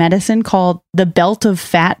Journal of Medicine called The Belt of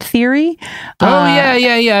Fat Theory.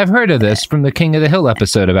 Yeah. I've heard of this from the King of the Hill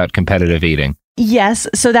episode about competitive eating. Yes.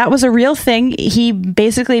 So that was a real thing. He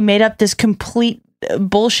basically made up this complete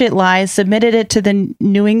bullshit lie, submitted it to the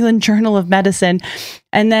New England Journal of Medicine,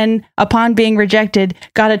 and then upon being rejected,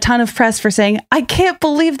 got a ton of press for saying, I can't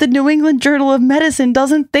believe the New England Journal of Medicine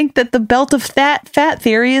doesn't think that the belt of fat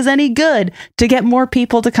theory is any good, to get more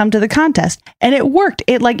people to come to the contest. And it worked.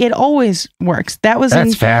 It always works.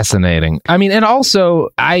 That's fascinating. I mean, and also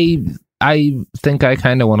I think I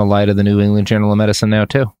kind of want to lie to the New England Journal of Medicine now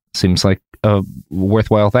too. Seems like a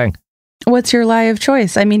worthwhile thing. What's your lie of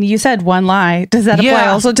choice? I mean, you said one lie. Does that apply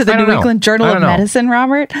also to the New England Journal of Medicine,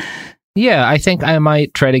 Robert? Yeah, I think I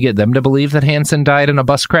might try to get them to believe that Hansen died in a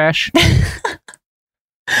bus crash.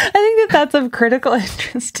 I think that's of critical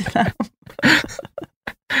interest to them.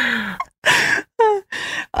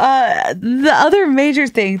 The other major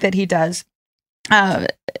thing that he does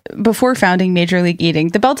before founding Major League Eating,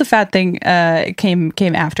 the belt of fat thing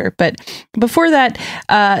came after, but before that,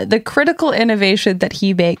 the critical innovation that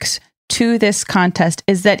he makes to this contest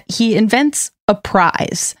is that he invents a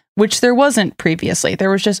prize, which there wasn't previously. There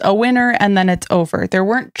was just a winner and then it's over. There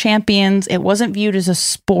weren't champions. It wasn't viewed as a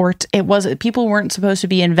sport. People weren't supposed to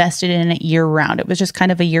be invested in it year round. It was just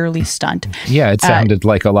kind of a yearly stunt. Yeah, it sounded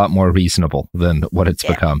like a lot more reasonable than what it's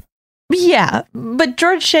become. Yeah, but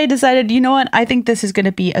George Shea decided, you know what? I think this is going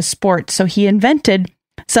to be a sport. So he invented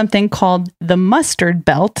something called the mustard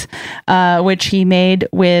belt, which he made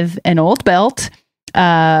with an old belt,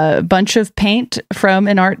 a bunch of paint from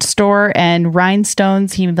an art store, and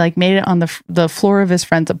rhinestones. He made it on the floor of his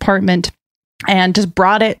friend's apartment and just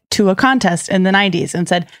brought it to a contest in the 90s and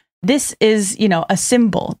said, this is, a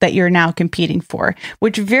symbol that you're now competing for,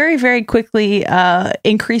 which very, very quickly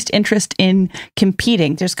increased interest in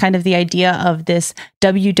competing. There's kind of the idea of this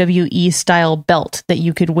WWE style belt that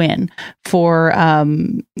you could win for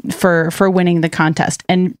winning the contest.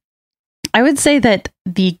 And I would say that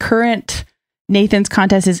the current Nathan's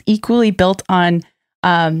contest is equally built on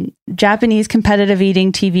Japanese competitive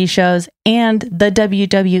eating TV shows and the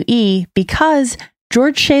WWE, because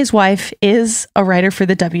George Shea's wife is a writer for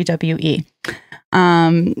the WWE,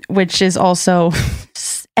 which is also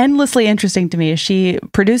endlessly interesting to me. She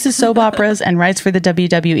produces soap operas and writes for the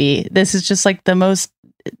WWE. This is just like the most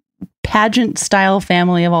pageant style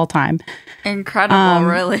family of all time. Incredible,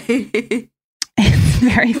 really. It's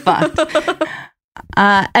very fun.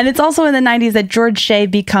 And it's also in the 90s that George Shea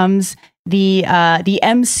becomes the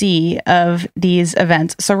MC of these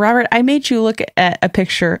events. So, Robert, I made you look at a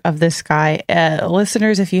picture of this guy.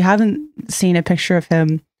 Listeners, if you haven't seen a picture of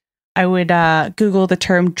him, I would Google the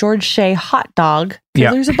term George Shea hot dog.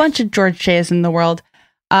 Yeah. There's a bunch of George Sheas in the world.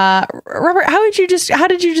 Robert, how did you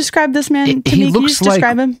describe this man to me? He looks like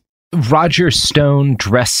describe him? Roger Stone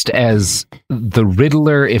dressed as the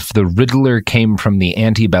Riddler if the Riddler came from the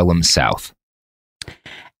antebellum South.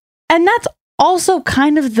 And that's also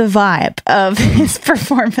kind of the vibe of his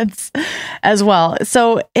performance as well.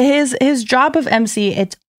 So his job of MC,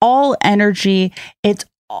 it's all energy. It's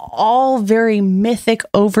all very mythic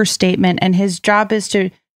overstatement. And his job is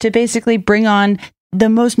to basically bring on the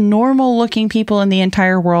most normal looking people in the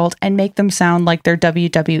entire world and make them sound like they're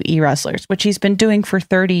WWE wrestlers, which he's been doing for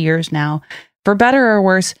 30 years now, for better or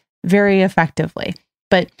worse, very effectively.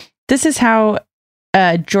 But this is how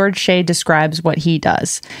George Shea describes what he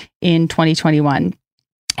does in 2021.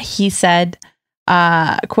 He said,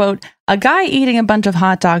 quote, "A guy eating a bunch of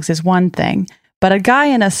hot dogs is one thing, but a guy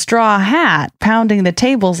in a straw hat pounding the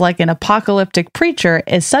tables like an apocalyptic preacher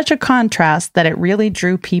is such a contrast that it really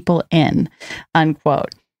drew people in,"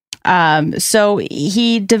 unquote. So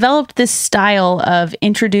he developed this style of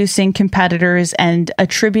introducing competitors and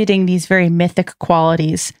attributing these very mythic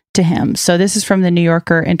qualities to him. So this is from the New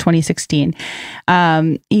Yorker in 2016.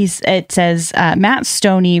 It says, Matt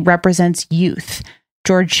Stoney represents youth.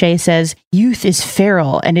 George Shea says, youth is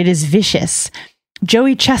feral and it is vicious.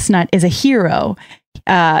 Joey Chestnut is a hero.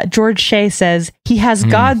 George Shea says he has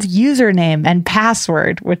God's username and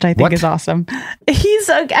password, which I think is awesome.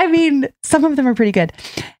 Some of them are pretty good.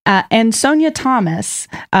 And Sonia Thomas,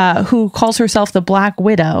 who calls herself the Black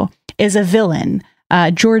Widow, is a villain.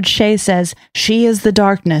 George Shea says she is the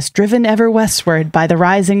darkness driven ever westward by the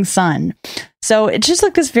rising sun. So it's just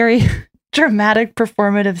like this very dramatic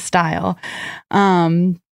performative style.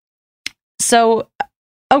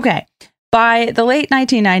 Okay. By the late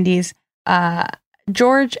 1990s,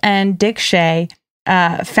 George and Dick Shea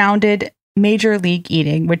founded Major League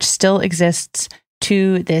Eating, which still exists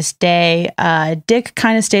to this day. Dick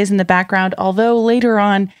kind of stays in the background, although later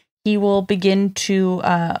on he will begin to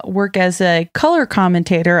work as a color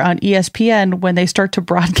commentator on ESPN when they start to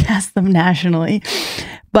broadcast them nationally.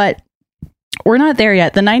 But we're not there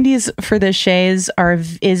yet. The 90s for the Shays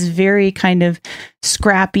is very kind of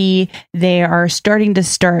scrappy. They are starting to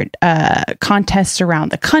start contests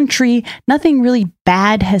around the country. Nothing really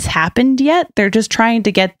bad has happened yet. They're just trying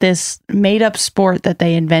to get this made up sport that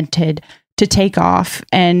they invented to take off,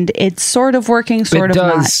 and it's sort of working, sort of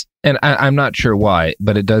not. And I'm not sure why,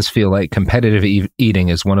 but it does feel like competitive eating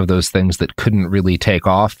is one of those things that couldn't really take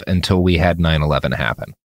off until we had 9/11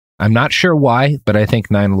 happen. I'm not sure why, but I think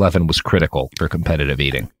 9/11 was critical for competitive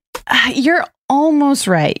eating. You're almost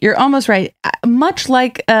right. Much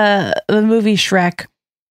like the movie Shrek,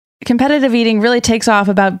 competitive eating really takes off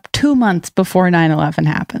about 2 months before 9/11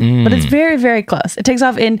 happened. But it's very, very close. It takes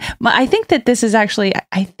off I think that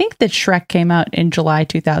Shrek came out in July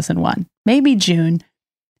 2001, maybe June.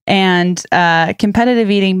 And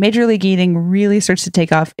competitive eating, Major League Eating really starts to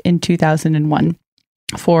take off in 2001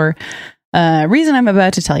 for a reason I'm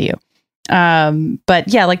about to tell you. But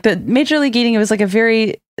yeah, like the Major League Eating, it was like a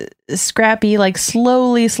very scrappy, like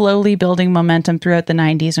slowly building momentum throughout the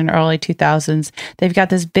 90s and early 2000s. They've got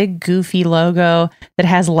this big goofy logo that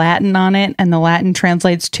has Latin on it, and the Latin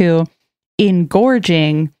translates to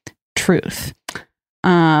engorging truth.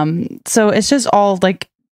 So it's just all like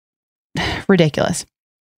ridiculous.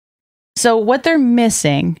 So what they're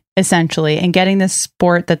missing essentially in getting this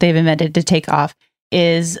sport that they've invented to take off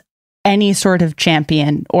is any sort of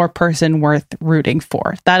champion or person worth rooting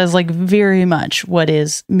for. That is like very much what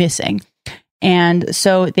is missing. And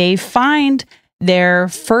so they find their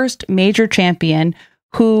first major champion,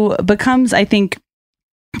 who becomes, I think,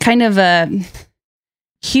 kind of a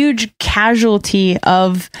huge casualty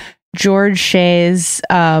of George Shea's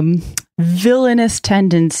villainous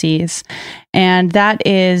tendencies. And that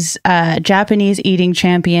is Japanese eating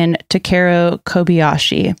champion Takeru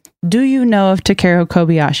Kobayashi. Do you know of Takeru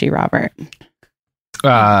Kobayashi, Robert? He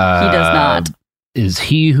does not. Is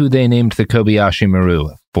he who they named the Kobayashi Maru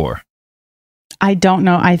for? I don't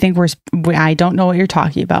know. I think I don't know what you're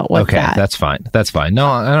talking about. What's that? That's fine. No,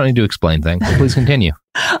 I don't need to explain things. Please continue.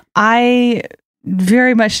 I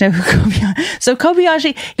very much know who Kobayashi. So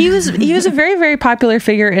Kobayashi, he was a very, very popular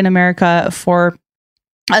figure in America for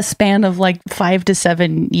a span of like 5 to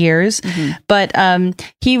 7 years. Mm-hmm. But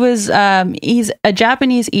he's a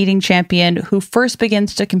Japanese eating champion who first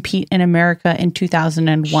begins to compete in America in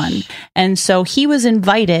 2001. And so he was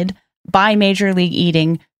invited by Major League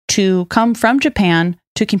Eating to come from Japan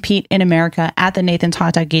to compete in America at the Nathan's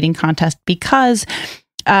Hot Dog Eating Contest, because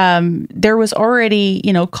there was already,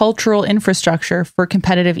 cultural infrastructure for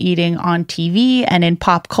competitive eating on TV and in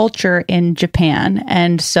pop culture in Japan.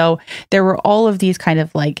 And so there were all of these kind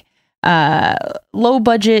of like low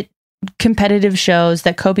budget competitive shows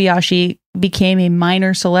that Kobayashi became a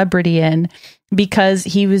minor celebrity in, because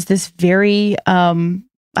he was this very,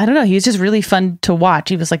 he was just really fun to watch.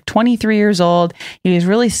 He was like 23 years old. He was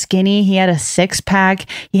really skinny. He had a 6-pack.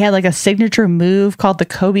 He had like a signature move called the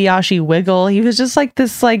Kobayashi Wiggle. He was just like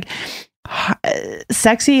this like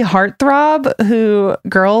sexy heartthrob who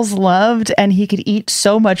girls loved, and he could eat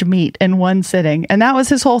so much meat in one sitting. And that was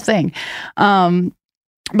his whole thing.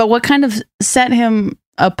 But what kind of set him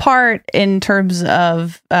apart in terms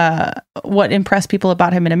of what impressed people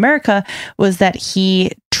about him in America was that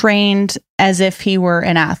he trained as if he were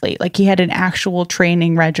an athlete. Like he had an actual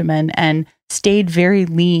training regimen and stayed very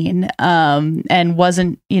lean, and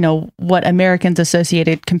wasn't, what Americans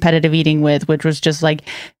associated competitive eating with, which was just like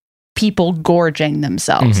people gorging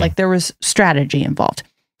themselves. Mm-hmm. Like there was strategy involved.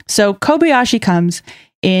 So Kobayashi comes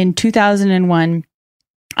in 2001,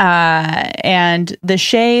 and the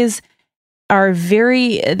Sheas are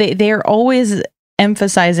they're always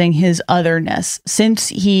emphasizing his otherness since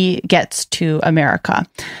he gets to America.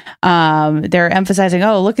 They're emphasizing,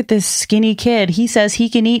 oh, look at this skinny kid. He says he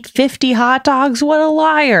can eat 50 hot dogs. What a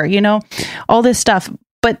liar, all this stuff.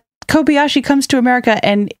 But Kobayashi comes to America,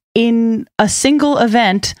 and in a single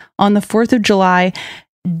event on the 4th of July,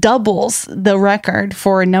 doubles the record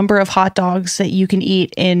for a number of hot dogs that you can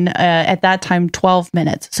eat in, at that time, 12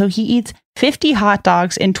 minutes. So he eats 50 hot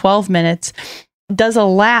dogs in 12 minutes, does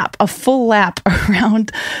a full lap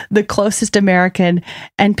around the closest American,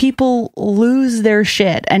 and people lose their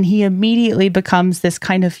shit. And he immediately becomes this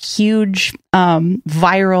kind of huge,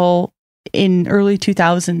 viral, in early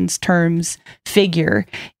 2000s terms, figure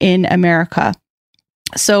in America.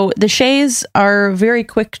 So the Shays are very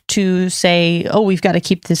quick to say, oh, we've got to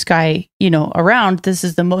keep this guy, around. This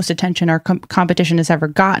is the most attention our competition has ever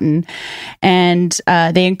gotten. And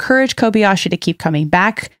they encourage Kobayashi to keep coming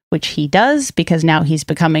back, which he does, because now he's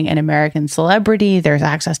becoming an American celebrity. There's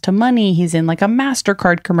access to money. He's in like a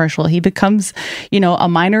MasterCard commercial. He becomes, a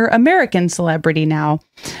minor American celebrity now.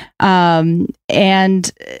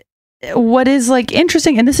 And what is like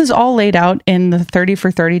interesting, and this is all laid out in the 30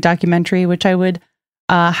 for 30 documentary, which I would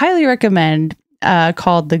highly recommend,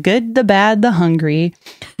 called The Good, the Bad, the Hungry,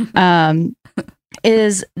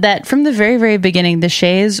 is that from the very, very beginning, the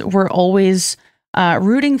Shays were always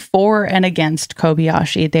rooting for and against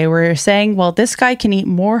Kobayashi. They were saying, well, this guy can eat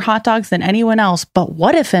more hot dogs than anyone else, but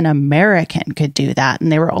what if an American could do that?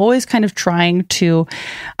 And they were always kind of trying to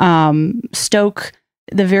stoke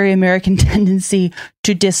the very American tendency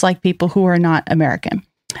to dislike people who are not American.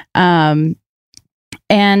 And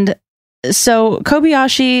so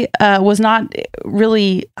Kobayashi was not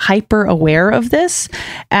really hyper aware of this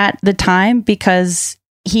at the time, because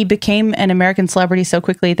he became an American celebrity so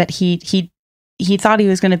quickly that he thought he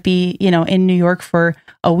was going to be, in New York for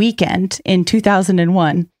a weekend in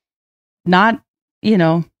 2001. Not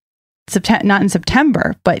in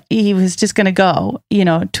September, but he was just going to go,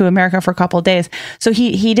 to America for a couple of days. So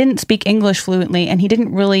he didn't speak English fluently, and he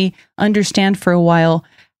didn't really understand for a while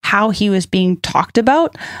how he was being talked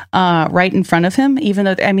about right in front of him, even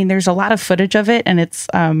though, there's a lot of footage of it, and it's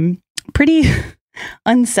pretty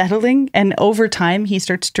unsettling. And over time, he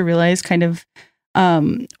starts to realize kind of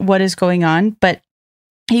what is going on. But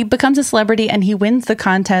he becomes a celebrity, and he wins the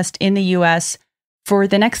contest in the US for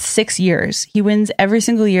the next 6 years. He wins every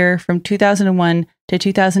single year from 2001 to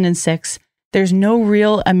 2006. There's no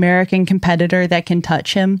real American competitor that can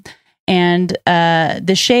touch him. And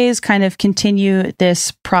the Shays kind of continue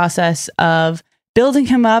this process of building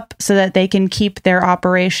him up so that they can keep their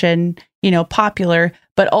operation, popular,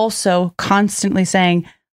 but also constantly saying,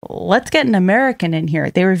 let's get an American in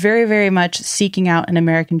here. They were very, very much seeking out an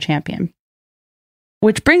American champion.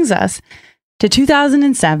 Which brings us to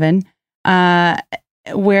 2007,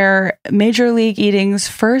 where Major League Eating's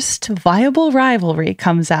first viable rivalry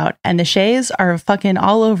comes out, and the Shays are fucking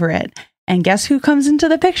all over it. And guess who comes into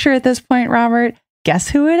the picture at this point, Robert? Guess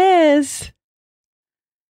who it is?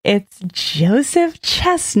 It's Joseph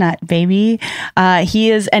Chestnut, baby.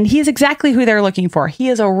 He's exactly who they're looking for. He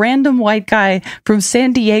is a random white guy from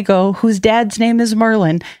San Diego whose dad's name is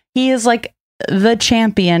Merlin. He is like the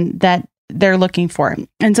champion that they're looking for.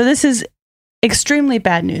 And so this is extremely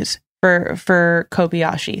bad news for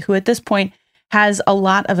Kobayashi, who at this point has a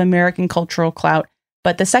lot of American cultural clout.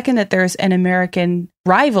 But the second that there's an American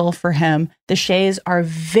rival for him, the Shays are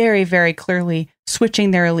very, very clearly switching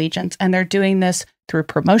their allegiance. And they're doing this through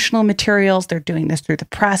promotional materials. They're doing this through the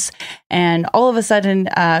press. And all of a sudden,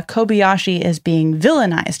 Kobayashi is being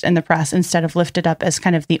villainized in the press instead of lifted up as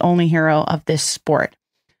kind of the only hero of this sport.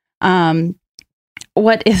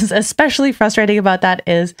 What is especially frustrating about that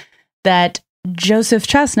is that Joseph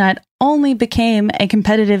Chestnut only became a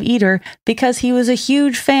competitive eater because he was a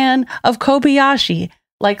huge fan of Kobayashi.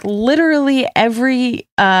 Like literally every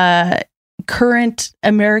current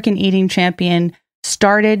American eating champion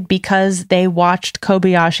started because they watched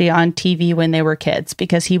Kobayashi on TV when they were kids,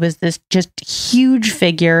 because he was this just huge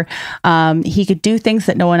figure. He could do things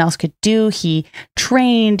that no one else could do. He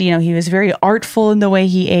trained, he was very artful in the way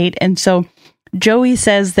he ate. And so Joey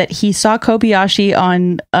says that he saw Kobayashi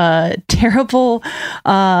on a terrible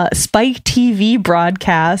Spike TV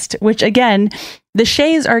broadcast, which again, the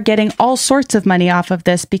Shays are getting all sorts of money off of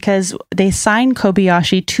this because they sign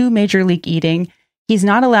Kobayashi to Major League Eating. He's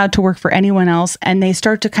not allowed to work for anyone else, and they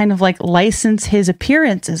start to kind of like license his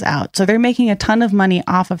appearances out. So they're making a ton of money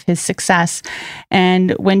off of his success.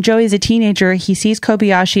 And when Joey's a teenager, he sees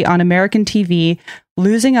Kobayashi on American TV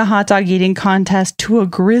losing a hot dog eating contest to a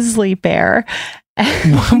grizzly bear.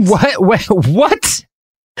 What?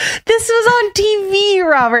 This was on TV,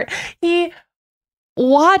 Robert.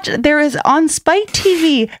 There is on Spike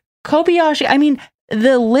TV, Kobayashi.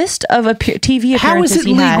 The list of TV appearances. How is it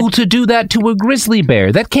legal to do that to a grizzly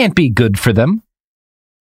bear? That can't be good for them.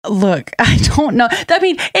 Look, I don't know.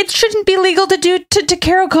 It shouldn't be legal to do to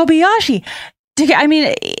Karo Kobayashi.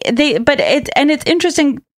 It's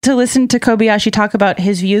interesting to listen to Kobayashi talk about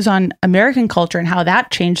his views on American culture and how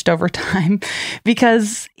that changed over time,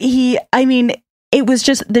 because it was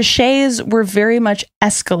just the Shays were very much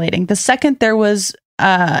escalating. The second there was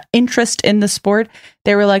interest in the sport,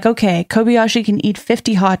 they were like, okay, Kobayashi can eat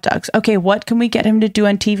 50 hot dogs. Okay, what can we get him to do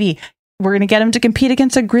on TV? We're going to get him to compete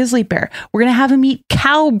against a grizzly bear. We're going to have him eat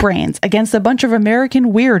cow brains against a bunch of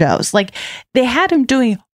American weirdos. Like, they had him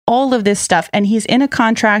doing all of this stuff. And he's in a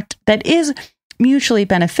contract that is mutually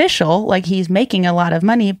beneficial. Like, he's making a lot of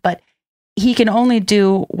money, but he can only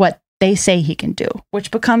do what they say he can do,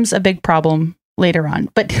 which becomes a big problem later on.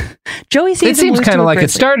 But Joey sees it seems kind of like it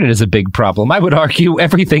started as a big problem. I would argue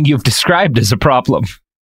everything you've described is a problem.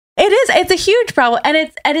 It is. It's a huge problem.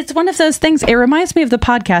 And it's one of those things. It reminds me of the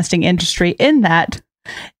podcasting industry in that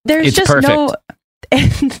there's just perfect. No,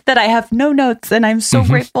 that I have no notes, and I'm so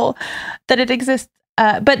grateful that it exists.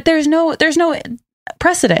 But there's no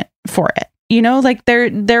precedent for it. You know, like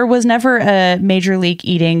there was never a Major League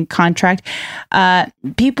eating contract.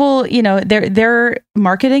 People, you know, they're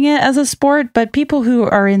marketing it as a sport, but people who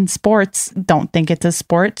are in sports don't think it's a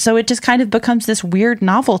sport. So it just kind of becomes this weird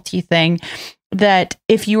novelty thing that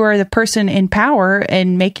if you are the person in power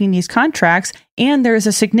and making these contracts, and there's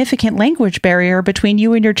a significant language barrier between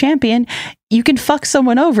you and your champion, you can fuck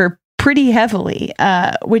someone over pretty heavily,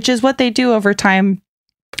 which is what they do over time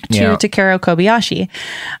to Takeru Kobayashi.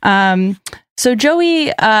 So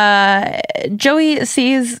Joey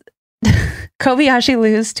sees Kobayashi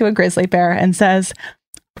lose to a grizzly bear and says,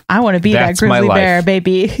 I want to be that grizzly bear,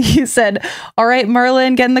 baby. He said, all right,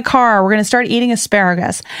 Merlin, get in the car. We're going to start eating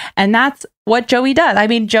asparagus. And that's what Joey does. I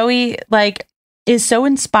mean, Joey is so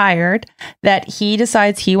inspired that he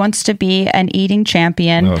decides he wants to be an eating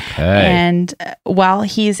champion. Okay. And while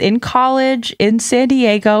he's in college in San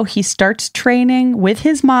Diego, he starts training with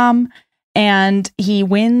his mom, and he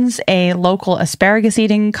wins a local asparagus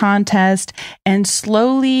eating contest. And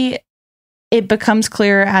slowly it becomes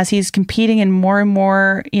clear as he's competing in more and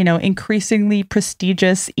more, you know, increasingly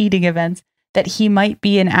prestigious eating events that he might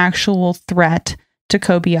be an actual threat to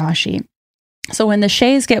Kobayashi. So when the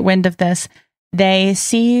Shays get wind of this, they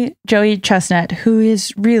see Joey Chestnut, who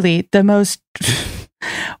is really the most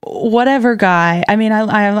whatever guy. I mean,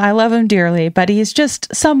 I love him dearly, but he's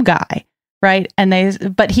just some guy, right?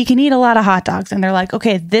 But he can eat a lot of hot dogs, and they're like,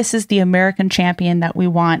 okay, this is the American champion that we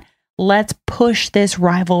want. Let's push this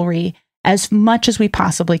rivalry as much as we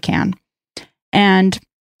possibly can. And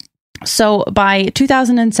so by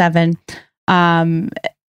 2007,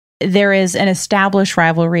 there is an established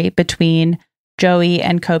rivalry between Joey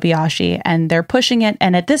and Kobayashi, and they're pushing it.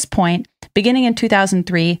 And at this point, beginning in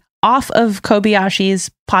 2003, off of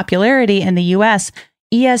Kobayashi's popularity in the US,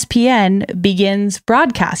 ESPN begins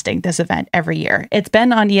broadcasting this event every year. It's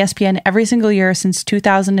been on ESPN every single year since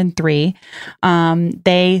 2003.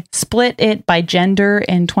 They split it by gender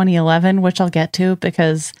in 2011, which I'll get to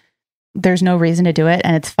because there's no reason to do it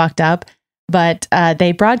and it's fucked up. But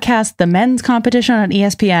they broadcast the men's competition on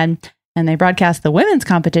ESPN, and they broadcast the women's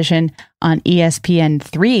competition on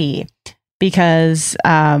ESPN3 because,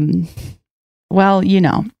 well, you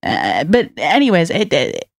know. But anyways,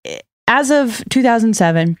 as of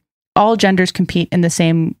 2007, all genders compete in the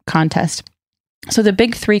same contest. So the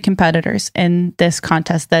big three competitors in this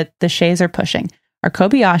contest that the Shays are pushing are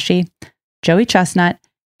Kobayashi, Joey Chestnut,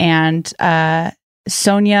 and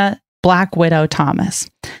Sonia Black Widow Thomas.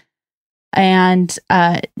 And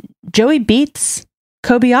Joey beats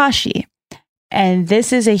Kobayashi. And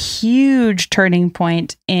this is a huge turning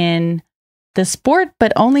point in the sport,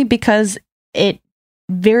 but only because it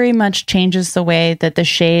very much changes the way that the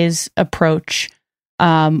Shays approach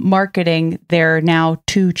marketing their now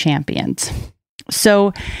two champions.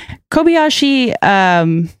 So Kobayashi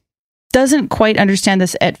doesn't quite understand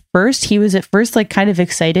this at first. He was at first like kind of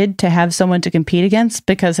excited to have someone to compete against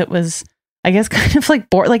because it was, I guess, kind of like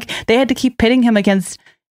bored. Like they had to keep pitting him against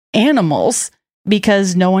animals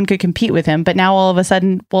because no one could compete with him. But now all of a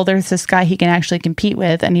sudden, well, there's this guy he can actually compete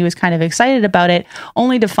with. And he was kind of excited about it,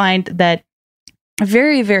 only to find that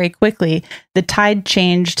very, very quickly, the tide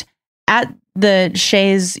changed at the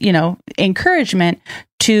Shays, you know, encouragement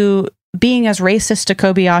to being as racist to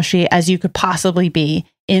Kobayashi as you could possibly be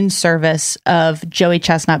in service of Joey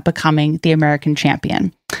Chestnut becoming the American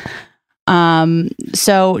champion.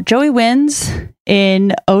 So Joey wins in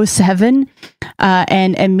 2007,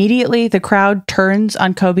 and immediately the crowd turns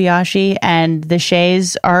on Kobayashi, and the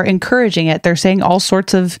Shays are encouraging it. They're saying all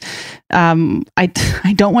sorts of, I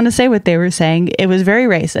don't want to say what they were saying. It was very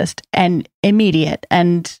racist and immediate,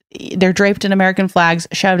 and they're draped in American flags,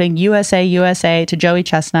 shouting USA, USA to Joey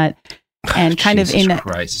Chestnut, and kind of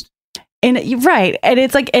Christ. Right. And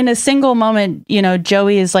it's like in a single moment, you know,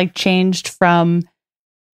 Joey is like changed from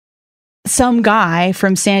some guy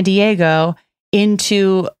from San Diego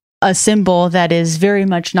into a symbol that is very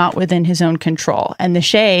much not within his own control. And the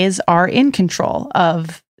Shays are in control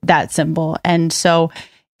of that symbol. And so,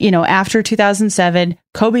 you know, after 2007,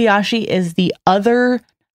 Kobayashi is the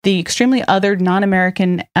extremely othered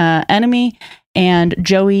non-American enemy, and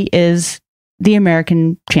Joey is the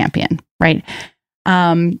American champion, right?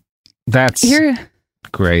 That's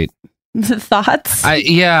great. Thoughts?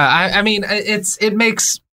 I mean, it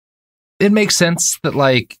makes sense that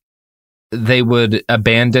like they would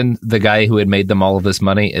abandon the guy who had made them all of this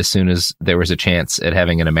money as soon as there was a chance at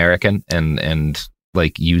having an American and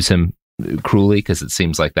like use him cruelly, because it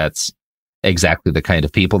seems like that's exactly the kind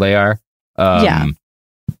of people they are. I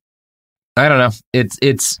don't know.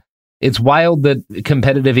 It's wild that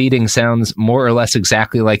competitive eating sounds more or less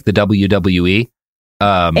exactly like the WWE.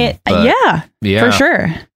 For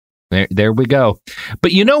sure. There we go.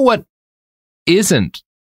 But you know what isn't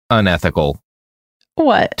unethical?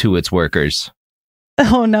 What? To its workers?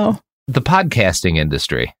 Oh, no. The podcasting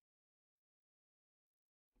industry.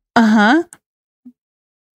 Uh-huh.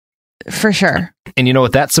 For sure. And you know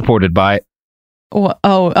what that's supported by?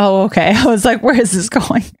 Oh, okay. I was like, where is this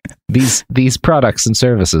going? These products and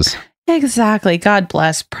services. Exactly. God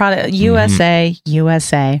bless. Product USA,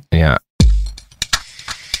 USA. Yeah.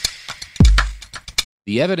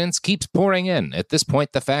 The evidence keeps pouring in. At this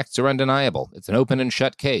point, the facts are undeniable. It's an open and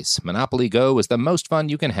shut case. Monopoly Go is the most fun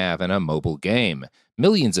you can have in a mobile game.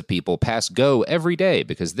 Millions of people pass Go every day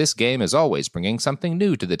because this game is always bringing something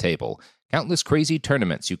new to the table. Countless crazy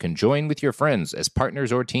tournaments you can join with your friends as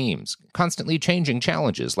partners or teams. Constantly changing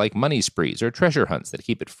challenges like money sprees or treasure hunts that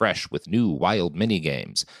keep it fresh with new wild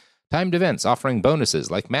mini-games. Timed events offering bonuses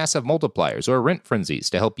like massive multipliers or rent frenzies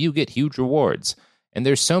to help you get huge rewards. And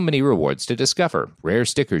there's so many rewards to discover. Rare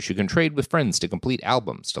stickers you can trade with friends to complete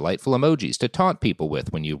albums, delightful emojis to taunt people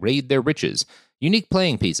with when you raid their riches, unique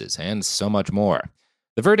playing pieces, and so much more.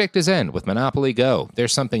 The verdict is in with Monopoly Go.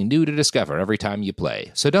 There's something new to discover every time you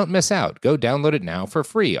play. So don't miss out. Go download it now for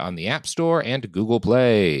free on the App Store and Google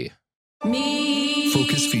Play.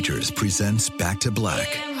 Focus Features presents Back to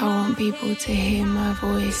Black. I want people to hear my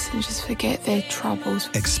voice and just forget their troubles.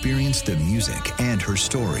 Experience the music and her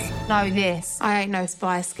story. Know this. I ain't no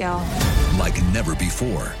Spice Girl. Like never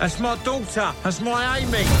before. That's my daughter. That's my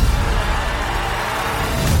Amy.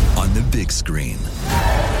 On the big screen.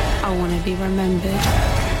 I want to be remembered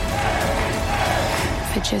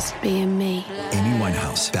for just being me. Amy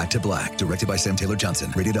Winehouse, Back to Black, directed by Sam Taylor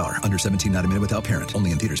Johnson. Rated R, under 17, not a minute without parent.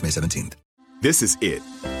 Only in theaters May 17th. This is it.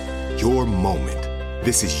 Your moment.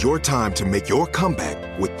 This is your time to make your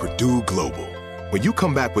comeback with Purdue Global. When you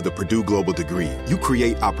come back with a Purdue Global degree, you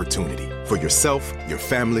create opportunity for yourself, your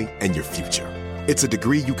family, and your future. It's a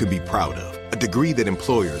degree you can be proud of, a degree that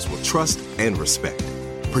employers will trust and respect.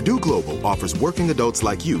 Purdue Global offers working adults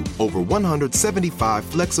like you over 175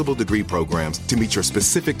 flexible degree programs to meet your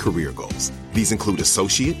specific career goals. These include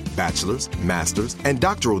associate, bachelor's, master's, and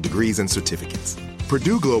doctoral degrees and certificates.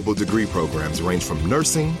 Purdue Global degree programs range from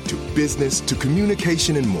nursing to business to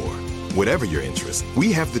communication and more. Whatever your interest,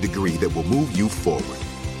 we have the degree that will move you forward.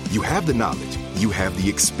 You have the knowledge, you have the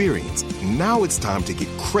experience. Now it's time to get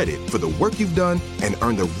credit for the work you've done and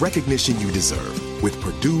earn the recognition you deserve with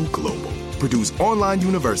Purdue Global, Purdue's online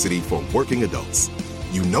university for working adults.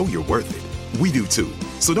 You know you're worth it. We do too.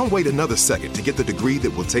 So don't wait another second to get the degree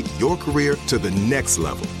that will take your career to the next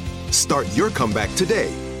level. Start your comeback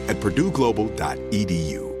today at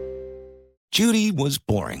purdueglobal.edu. Judy was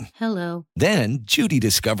boring. Hello. Then Judy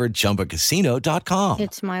discovered ChumbaCasino.com.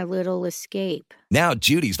 It's my little escape. Now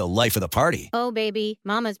Judy's the life of the party. Oh, baby,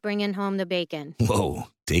 mama's bringing home the bacon. Whoa,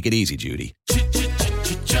 take it easy, Judy.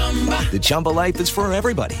 The Chumba life is for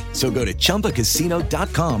everybody. So go to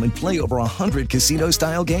ChumbaCasino.com and play over 100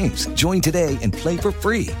 casino-style games. Join today and play for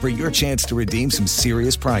free for your chance to redeem some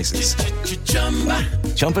serious prizes.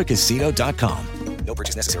 ChumbaCasino.com. No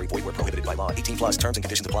purchase necessary. Void where prohibited by law. 18 plus terms and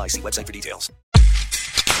conditions apply. See website for details.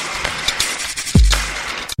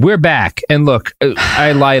 We're back. And look,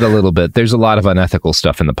 I lied a little bit. There's a lot of unethical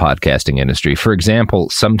stuff in the podcasting industry. For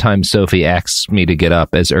example, sometimes Sophie asks me to get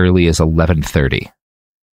up as early as 11:30.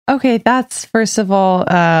 Okay, that's first of all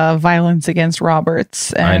violence against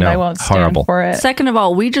Roberts, and I won't stand for it. Second of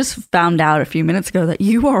all, we just found out a few minutes ago that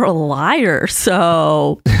you are a liar.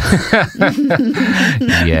 So,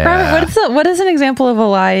 yeah. Robert, what is an example of a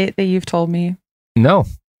lie that you've told me? No,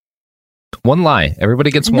 one lie.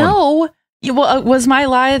 Everybody gets one. No, was my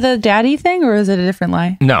lie the daddy thing, or is it a different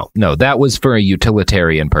lie? No, that was for a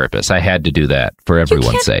utilitarian purpose. I had to do that for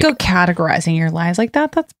everyone's sake. Go categorizing your lies like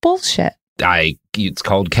that. That's bullshit. It's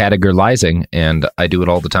called categorizing, and I do it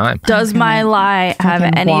all the time. Does my lie have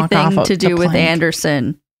anything to do with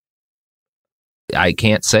Anderson? I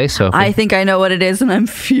can't say, Sophie. I think I know what it is, and I'm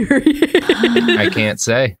furious. I can't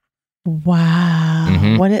say. Wow.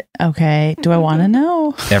 Mm-hmm. Okay. Do I want to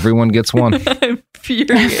know? Everyone gets one. I'm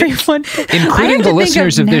furious. Everyone, including the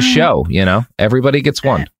listeners of this show. You know, everybody gets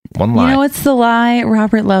one. One lie. You know what's the lie?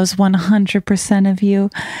 Robert loves 100% of you.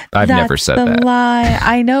 I've never said that. That's the lie.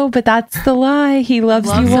 I know, but that's the lie. He loves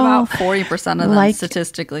you all. About 40% of them,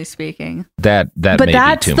 statistically speaking. That but may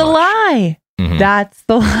that's be too the much. lie. Mm-hmm. That's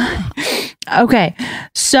the lie. Okay,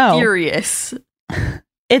 so furious.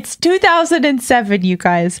 It's 2007, you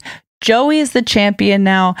guys. Joey is the champion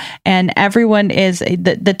now, and everyone is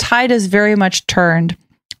the tide is very much turned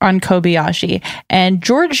on Kobayashi. And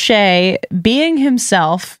George Shea, being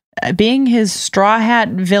himself, being his straw hat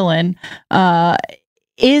villain,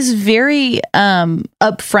 is very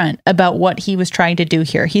upfront about what he was trying to do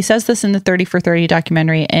here. He says this in the 30 for 30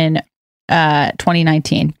 documentary in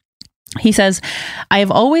 2019. He says, I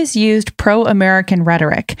have always used pro-American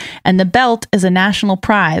rhetoric, and the belt is a national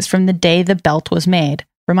prize from the day the belt was made.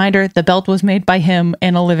 Reminder, the belt was made by him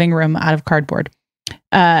in a living room out of cardboard.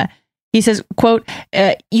 He says, quote,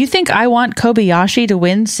 you think I want Kobayashi to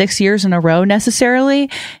win 6 years in a row necessarily?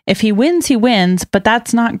 If he wins, he wins, but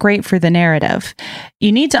that's not great for the narrative.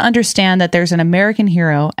 You need to understand that there's an American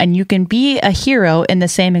hero, and you can be a hero in the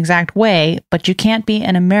same exact way, but you can't be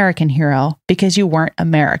an American hero because you weren't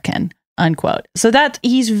American, unquote. So that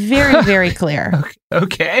he's very, very clear.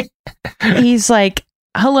 Okay. He's like,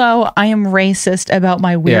 hello, I am racist about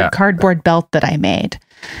my weird cardboard belt that I made.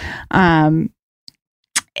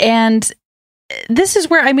 And this is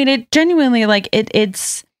where, I mean, it genuinely, like,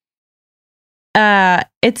 it's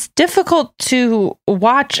difficult to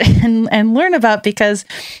watch and learn about, because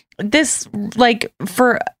this, like,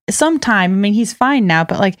 for some time, I mean, he's fine now,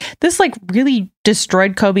 but like this, like, really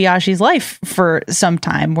destroyed Kobayashi's life for some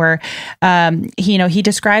time, where, he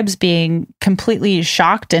describes being completely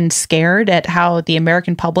shocked and scared at how the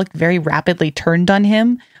American public very rapidly turned on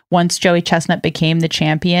him once Joey Chestnut became the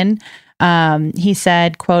champion. He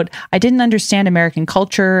said, quote, I didn't understand American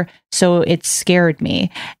culture, so it scared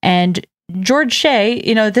me. And George Shea,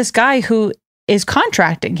 this guy who is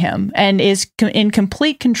contracting him and is in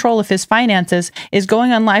complete control of his finances, is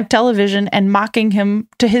going on live television and mocking him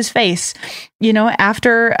to his face. Immediately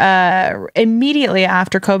after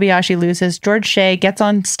Kobayashi loses, George Shea gets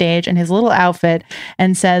on stage in his little outfit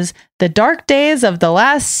and says, the dark days of the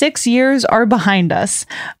last 6 years are behind us,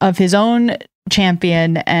 of his own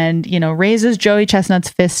champion, and raises Joey Chestnut's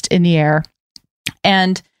fist in the air.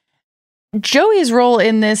 And Joey's role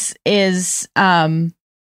in this is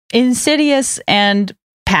insidious and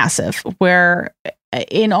passive, where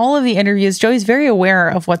in all of the interviews, Joey's very aware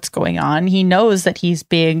of what's going on. He knows that he's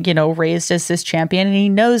being raised as this champion, and he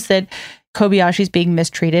knows that Kobayashi's being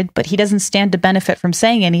mistreated, but he doesn't stand to benefit from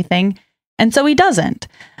saying anything, and so he doesn't.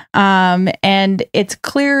 And it's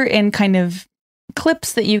clear in kind of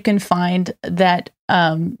clips that you can find that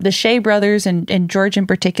the Shea brothers and George in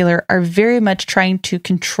particular are very much trying to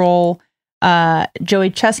control Joey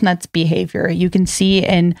Chestnut's behavior. You can see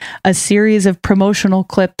in a series of promotional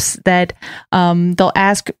clips that they'll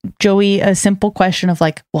ask Joey a simple question of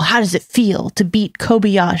like, well, how does it feel to beat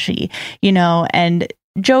Kobayashi? And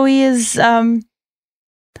Joey is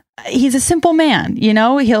he's a simple man,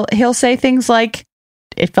 he'll say things like,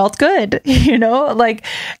 it felt good,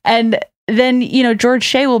 and then, George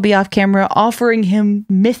Shea will be off camera offering him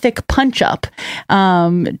mythic punch up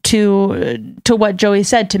to what Joey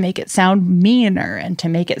said, to make it sound meaner and to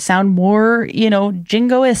make it sound more,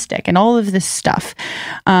 jingoistic and all of this stuff.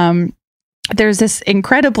 There's this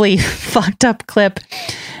incredibly fucked up clip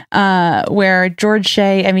where George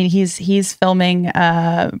Shea, I mean, he's filming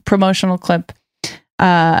a promotional clip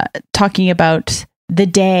talking about the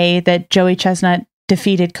day that Joey Chestnut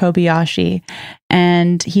defeated Kobayashi.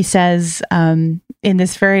 And he says, in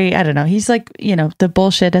this very, I don't know, he's like, the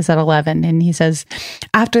bullshit is at 11. And he says,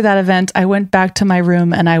 after that event, I went back to my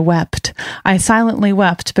room and I wept. I silently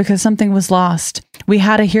wept because something was lost. We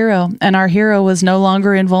had a hero and our hero was no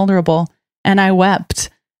longer invulnerable. And I wept.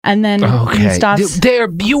 And then he stops.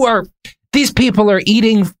 These people are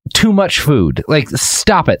eating too much food. Like,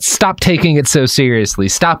 stop it. Stop taking it so seriously.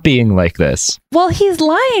 Stop being like this. Well, he's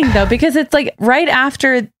lying, though, because it's like right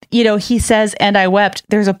after, he says, and I wept,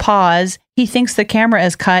 there's a pause. He thinks the camera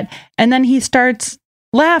is cut. And then he starts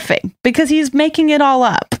laughing because he's making it all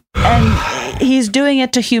up. And he's doing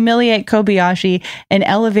it to humiliate Kobayashi and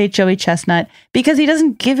elevate Joey Chestnut because he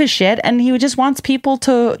doesn't give a shit. And he just wants people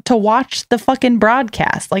to watch the fucking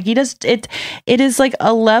broadcast. Like, he does it. It is like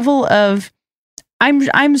a level of,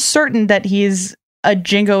 I'm certain that he's a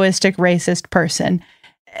jingoistic racist person,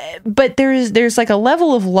 but there's like a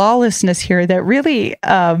level of lawlessness here that really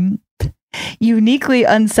uniquely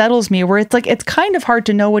unsettles me, where it's like, it's kind of hard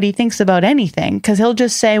to know what he thinks about anything, because he'll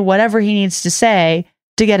just say whatever he needs to say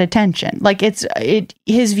to get attention. Like,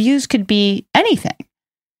 his views could be anything.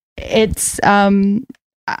 It's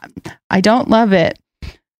I don't love it.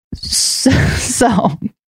 So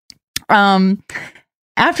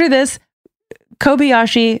after this,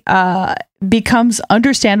 Kobayashi becomes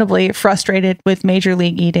understandably frustrated with Major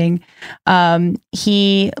League Eating.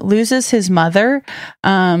 He loses his mother,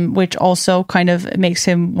 which also kind of makes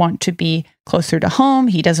him want to be closer to home.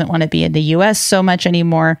 He doesn't want to be in the US so much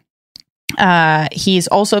anymore. He's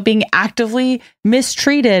also being actively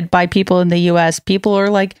mistreated by people in the US. People are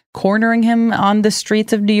like cornering him on the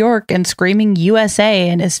streets of New York and screaming USA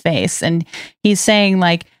in his face. And he's saying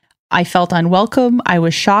like, I felt unwelcome. I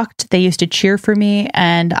was shocked. They used to cheer for me,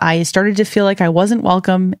 and I started to feel like I wasn't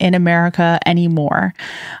welcome in America anymore.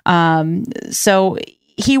 So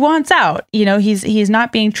he wants out. You know, he's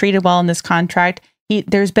not being treated well in this contract.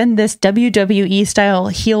 There's been this WWE style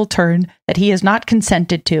heel turn that he has not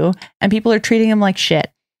consented to, and people are treating him like shit.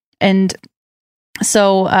 And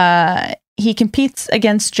so he competes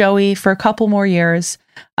against Joey for a couple more years.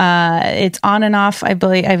 It's on and off, I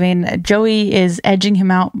believe. I mean, Joey is edging him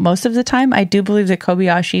out most of the time. I do believe that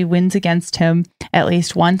Kobayashi wins against him at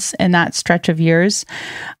least once in that stretch of years.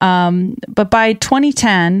 But by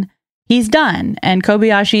 2010, he's done. And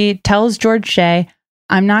Kobayashi tells George Shea,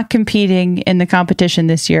 I'm not competing in the competition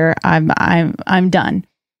this year. I'm done.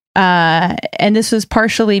 And this was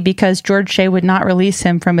partially because George Shea would not release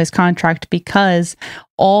him from his contract because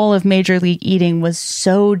all of Major League Eating was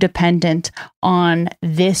so dependent on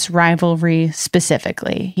this rivalry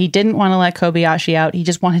specifically. He didn't want to let Kobayashi out. He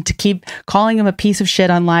just wanted to keep calling him a piece of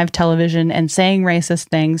shit on live television and saying racist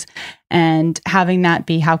things and having that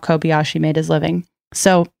be how Kobayashi made his living.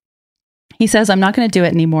 So he says, I'm not going to do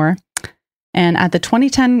it anymore. And at the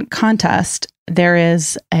 2010 contest, there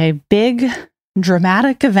is a big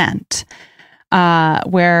dramatic event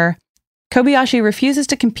where Kobayashi refuses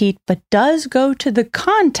to compete, but does go to the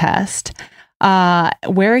contest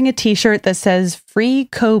wearing a t-shirt that says "Free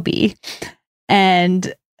Kobe,"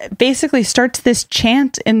 and basically starts this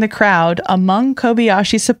chant in the crowd among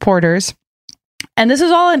Kobayashi supporters. And this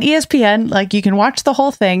is all on ESPN. Like, you can watch the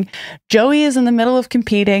whole thing. Joey is in the middle of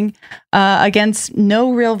competing against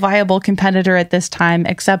no real viable competitor at this time,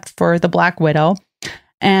 except for the Black Widow.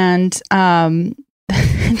 And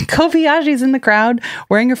Kobayashi's in the crowd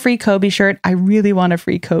wearing a Free Kobe shirt. I really want a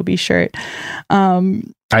Free Kobe shirt.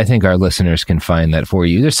 I think our listeners can find that for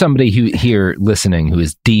you. There's somebody here listening who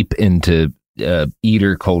is deep into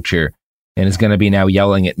eater culture and is going to be now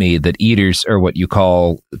yelling at me that eaters are what you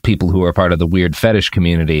call people who are part of the weird fetish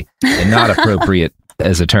community and not appropriate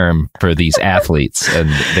as a term for these athletes. And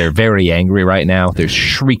they're very angry right now. They're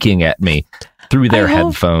shrieking at me through their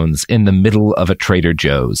headphones in the middle of a Trader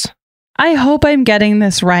Joe's. I hope I'm getting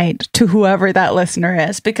this right to whoever that listener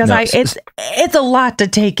is, because it's a lot to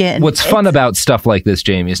take in. What's fun about stuff like this,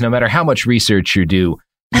 Jamie, is no matter how much research you do,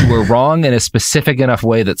 you were wrong in a specific enough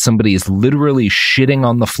way that somebody is literally shitting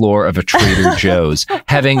on the floor of a Trader Joe's,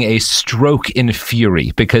 having a stroke in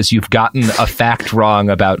fury because you've gotten a fact wrong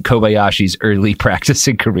about Kobayashi's early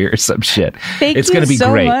practicing career or some shit. It's going to be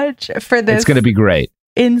so great. Much for this. It's going to be great.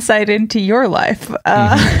 Insight into your life.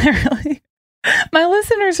 Really, my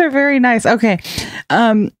listeners are very nice. Okay.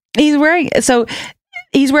 He's wearing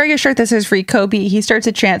a shirt that says "Free Kobe." He starts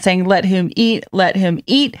a chant saying, let him eat.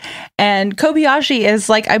 And Kobayashi is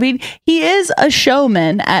like, I mean, he is a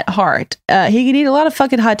showman at heart. He can eat a lot of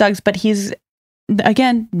fucking hot dogs, but he's,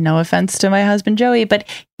 again, no offense to my husband, Joey, but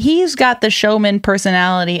he's got the showman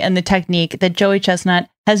personality and the technique that Joey Chestnut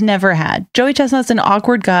has never had. Joey Chestnut's an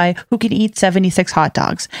awkward guy who can eat 76 hot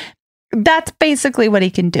dogs. That's basically what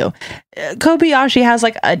he can do. Kobayashi has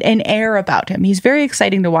like an air about him. He's very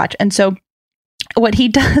exciting to watch. And so what he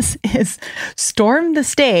does is storm the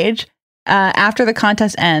stage after the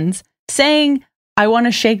contest ends, saying, I want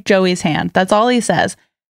to shake Joey's hand. That's all he says.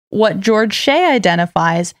 What George Shea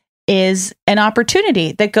identifies is an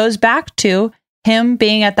opportunity that goes back to him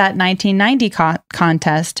being at that 1990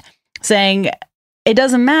 contest, saying it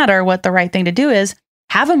doesn't matter what the right thing to do is,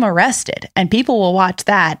 have him arrested and people will watch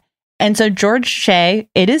that. And so George Shea,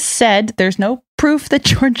 it is said, there's no proof that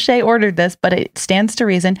George Shea ordered this, but it stands to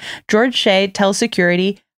reason. George Shea tells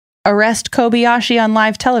security, arrest Kobayashi on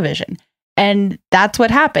live television. And that's what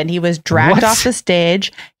happened. He was dragged off the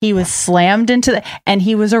stage. He was slammed and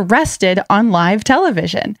he was arrested on live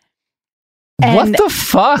television. And what the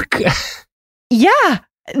fuck? Yeah.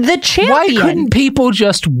 The champion. Why couldn't people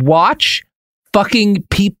just watch fucking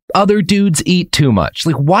other dudes eat too much?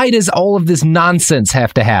 Like, why does all of this nonsense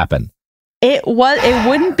have to happen? It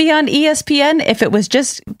wouldn't be on ESPN if it was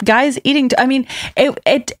just guys eating. I mean,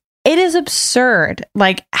 it is absurd,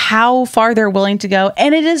 like how far they're willing to go.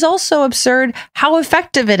 And it is also absurd how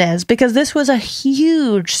effective it is, because this was a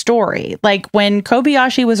huge story. Like when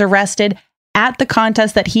Kobayashi was arrested at the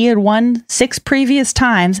contest that he had won 6 previous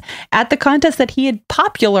times, at the contest that he had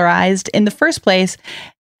popularized in the first place,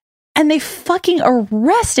 and they fucking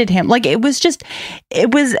arrested him. Like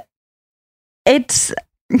it's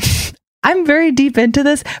I'm very deep into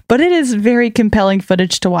this, but it is very compelling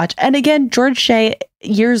footage to watch. And again, George Shea,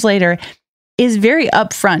 years later, is very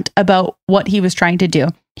upfront about what he was trying to do.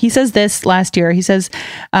 He says this last year. He says,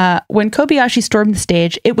 when Kobayashi stormed the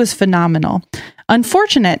stage, it was phenomenal.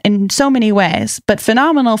 Unfortunate in so many ways, but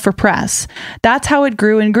phenomenal for press. That's how it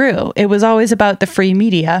grew and grew. It was always about the free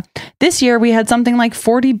media. This year, we had something like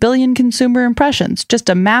 40 billion consumer impressions, just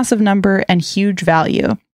a massive number and huge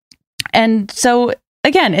value. And so,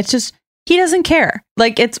 again, it's just, he doesn't care.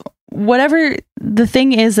 Like, it's whatever the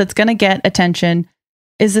thing is that's going to get attention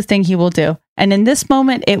is the thing he will do. And in this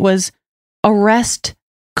moment, it was arrest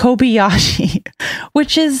Kobayashi,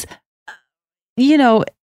 which is, you know,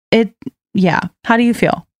 it. Yeah. How do you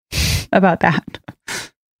feel about that?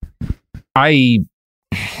 I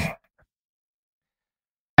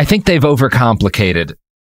think they've overcomplicated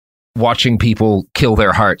watching people kill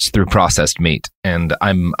their hearts through processed meat, and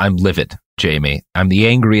I'm livid, Jamie. I'm the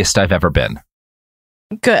angriest I've ever been.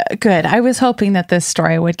 Good. I was hoping that this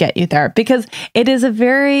story would get you there, because it is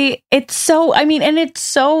it's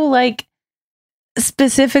so like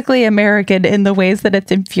specifically American in the ways that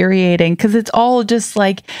it's infuriating, because it's all just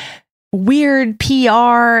like weird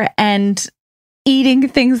PR and eating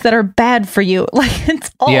things that are bad for you. Like,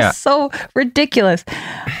 it's all so ridiculous.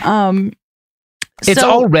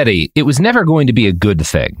 It was never going to be a good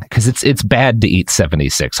thing, because it's bad to eat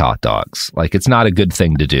 76 hot dogs. Like, it's not a good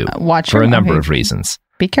thing to do for a number of reasons.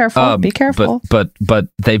 Be careful. Be careful. But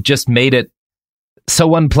they've just made it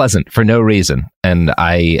so unpleasant for no reason, and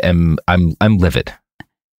I'm livid.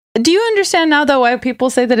 Do you understand now, though, why people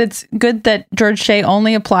say that it's good that George Shea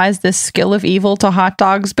only applies this skill of evil to hot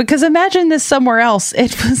dogs? Because imagine this somewhere else.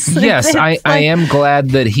 It was yes, I am glad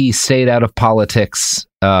that he stayed out of politics.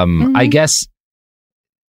 I guess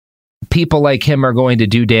people like him are going to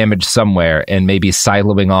do damage somewhere, and maybe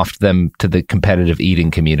siloing off them to the competitive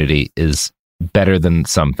eating community is better than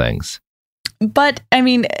some things. But I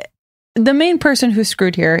mean, the main person who's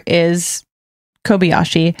screwed here is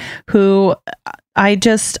Kobayashi, who I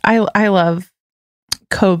love.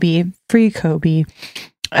 Kobe, free Kobe.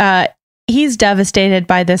 He's devastated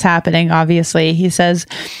by this happening, obviously. He says,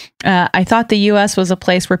 I thought the U.S. was a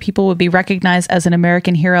place where people would be recognized as an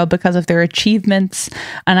American hero because of their achievements.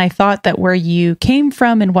 And I thought that where you came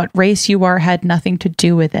from and what race you are had nothing to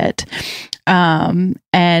do with it.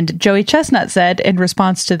 And Joey Chestnut said in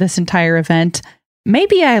response to this entire event,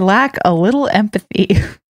 maybe I lack a little empathy.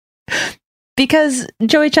 Because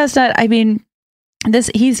Joey Chestnut, I mean,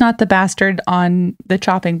 he's not the bastard on the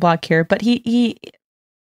chopping block here, but he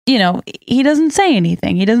doesn't say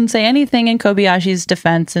anything. He doesn't say anything in Kobayashi's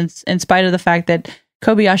defense, in spite of the fact that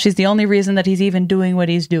Kobayashi's the only reason that he's even doing what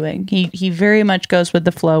he's doing. He very much goes with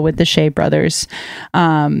the flow with the Shea brothers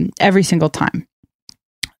every single time.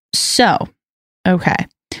 So, okay.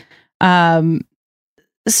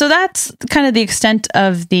 So that's kind of the extent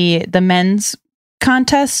of the men's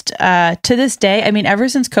contest. To this day, I mean, ever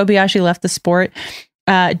since Kobayashi left the sport,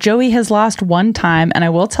 Joey has lost one time, and I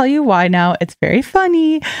will tell you why now. It's very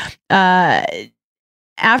funny. After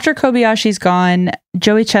Kobayashi's gone,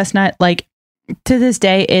 Joey Chestnut, like, to this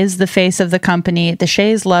day, is the face of the company. The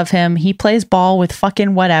Shays love him. He plays ball with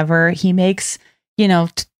fucking whatever. He makes,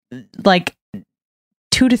 like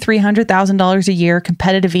 $200,000 to $300,000 a year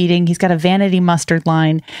competitive eating. He's got a vanity mustard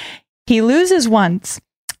line. He loses once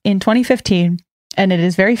in 2015. And it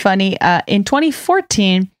is very funny. In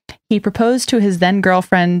 2014, he proposed to his then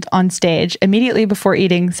girlfriend on stage immediately before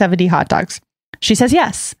eating 70 hot dogs. She says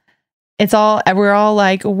yes. We're all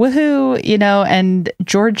like, woohoo, and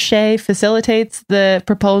George Shea facilitates the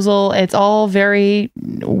proposal. It's all very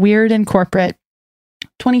weird and corporate.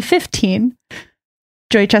 2015,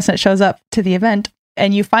 Joey Chestnut shows up to the event,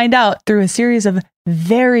 and you find out through a series of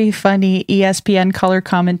very funny ESPN color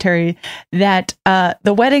commentary that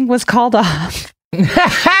the wedding was called off.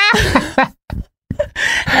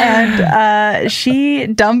 And she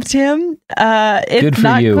dumped him. Good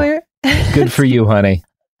for you. Clear. Good for you, honey.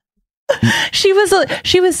 She was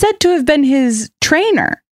said to have been his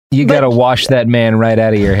trainer. You got to wash that man right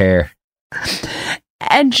out of your hair.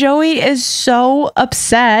 And Joey is so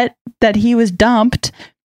upset that he was dumped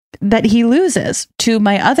that he loses to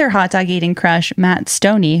my other hot dog eating crush, Matt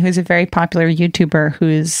Stoney, who's a very popular YouTuber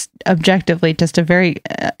who's objectively just a very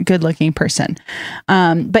good looking person.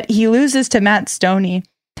 But he loses to Matt Stoney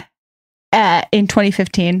in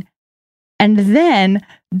 2015 and then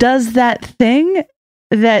does that thing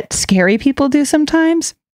that scary people do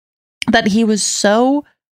sometimes, that he was so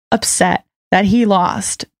upset that he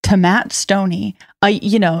lost to Matt Stoney,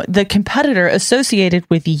 the competitor associated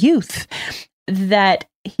with youth, that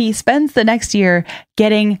he spends the next year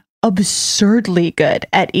getting absurdly good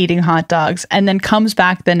at eating hot dogs and then comes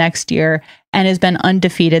back the next year and has been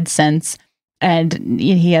undefeated since. And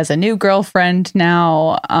he has a new girlfriend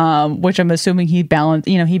now, which I'm assuming he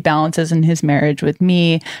balances in his marriage with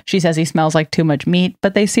me. She says he smells like too much meat,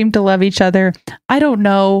 but they seem to love each other. I don't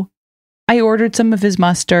know. I ordered some of his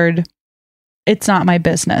mustard. It's not my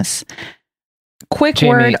business. Quick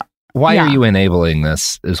Jamie, word. Why are you enabling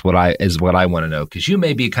this? Is what I want to know, because you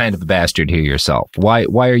may be kind of a bastard here yourself. Why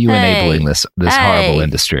are you enabling this horrible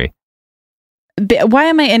industry? Why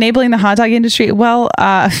am I enabling the hot dog industry? Well,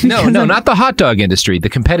 no, not the hot dog industry, the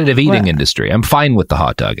competitive eating industry. I'm fine with the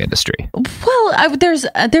hot dog industry. Well,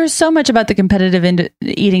 there's so much about the competitive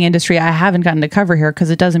eating industry I haven't gotten to cover here because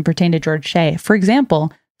it doesn't pertain to George Shea. For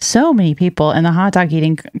example, so many people in the hot dog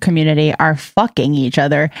eating community are fucking each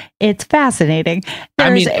other. It's fascinating.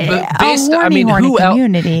 There's horny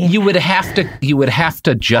community. You would have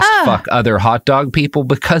to just fuck other hot dog people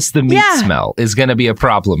because the meat smell is going to be a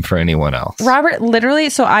problem for anyone else. Robert, literally.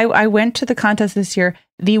 So I went to the contest this year.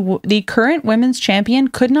 The current women's champion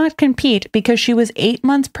could not compete because she was 8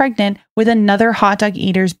 months pregnant with another hot dog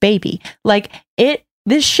eater's baby.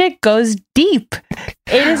 This shit goes deep.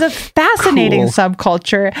 It is a fascinating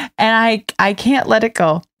subculture, and I can't let it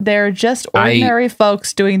go. They're just ordinary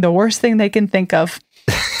folks doing the worst thing they can think of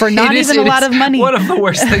for not even a lot of money. One of the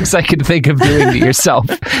worst things I can think of doing to yourself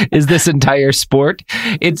is this entire sport.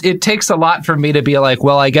 It takes a lot for me to be like,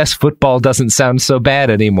 well, I guess football doesn't sound so bad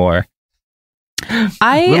anymore.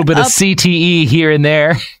 A little bit of CTE here and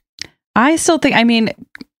there. I still think,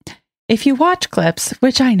 if you watch clips,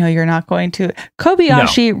 which I know you're not going to,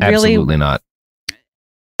 Kobayashi really... absolutely not.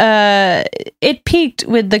 It peaked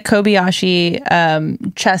with the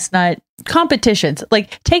Kobayashi chestnut competitions.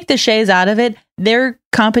 Take the Shays out of it. Their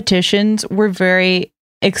competitions were very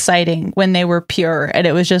exciting when they were pure. And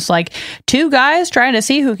it was just two guys trying to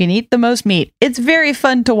see who can eat the most meat. It's very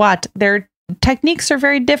fun to watch. Their techniques are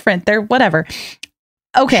very different. They're whatever.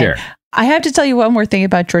 Okay. Sure. I have to tell you one more thing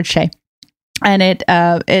about George Shea. And it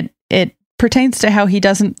pertains to how he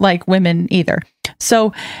doesn't like women either.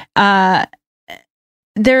 So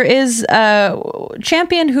there is a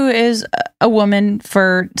champion who is a woman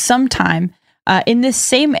for some time in this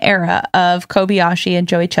same era of Kobayashi and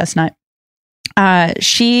Joey Chestnut. Her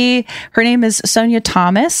name is Sonia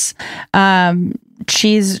Thomas.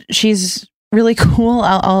 She's really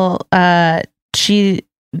cool. She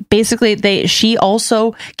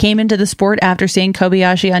also came into the sport after seeing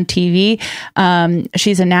Kobayashi on TV.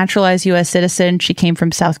 She's a naturalized U.S. citizen. She came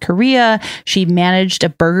from South Korea. She managed a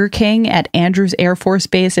Burger King at Andrews Air Force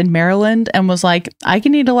Base in Maryland and was like, I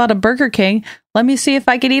can eat a lot of Burger King. Let me see if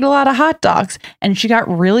I can eat a lot of hot dogs. And she got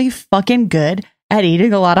really fucking good at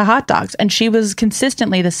eating a lot of hot dogs. And she was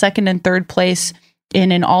consistently the second and third place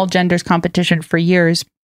in an all genders competition for years.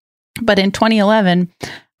 But in 2011,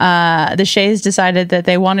 the Shays decided that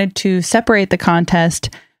they wanted to separate the contest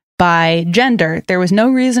by gender. There was no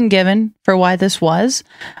reason given for why this was,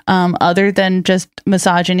 other than just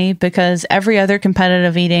misogyny, because every other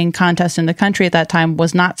competitive eating contest in the country at that time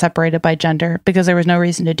was not separated by gender because there was no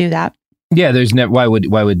reason to do that. Yeah, why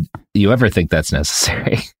would you ever think that's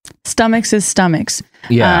necessary? Stomachs is stomachs.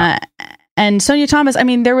 Yeah. And Sonia Thomas,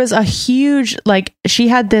 there was a huge, she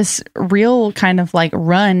had this real kind of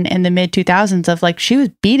run in the mid 2000s of she was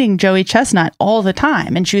beating Joey Chestnut all the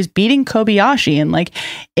time and she was beating Kobayashi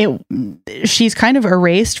and she's kind of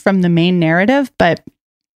erased from the main narrative, but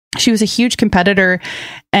she was a huge competitor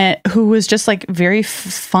who was just very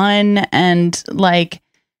fun and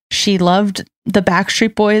she loved the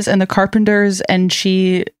Backstreet Boys and the Carpenters and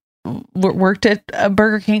she worked at a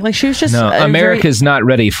Burger King. She was just America's not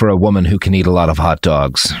ready for a woman who can eat a lot of hot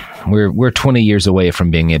dogs. We're 20 years away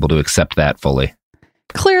from being able to accept that fully.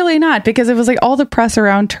 Clearly not, because it was all the press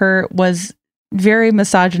around her was very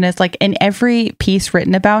misogynist. In every piece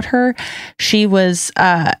written about her, she was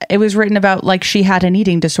it was written about she had an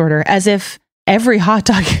eating disorder, as if every hot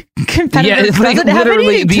dog competitor doesn't have an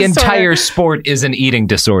eating disorder. The entire sport is an eating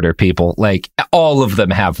disorder, people. All of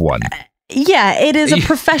them have one. Yeah, it is a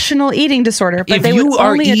professional eating disorder, but they would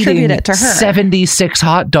only attribute it to her. 76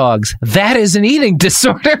 hot dogs, that is an eating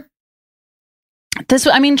disorder.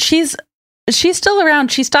 she's still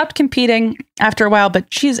around. She stopped competing after a while,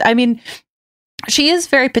 but she is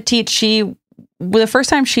very petite. The first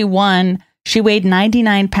time she won, she weighed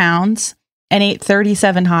 99 pounds and ate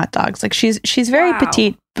 37 hot dogs. Like she's very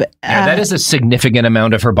petite. But that is a significant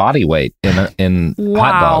amount of her body weight in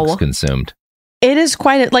hot dogs consumed. It is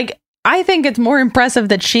quite I think it's more impressive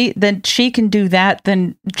that she can do that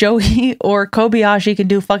than Joey or Kobayashi can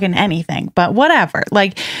do fucking anything. But whatever.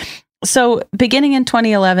 So beginning in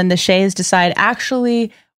 2011, the Shays decide,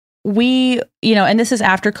 actually, and this is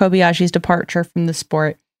after Kobayashi's departure from the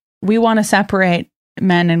sport, we want to separate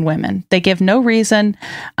men and women. They give no reason,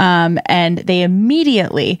 and they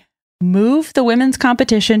immediately move the women's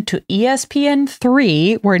competition to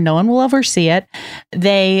ESPN3, where no one will ever see it.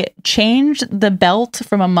 They changed the belt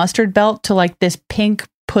from a mustard belt to this pink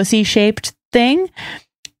pussy-shaped thing.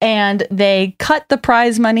 And they cut the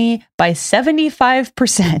prize money by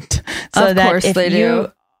 75%. So that if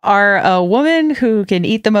you are a woman who can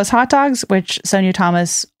eat the most hot dogs, which Sonia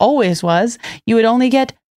Thomas always was, you would only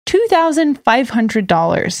get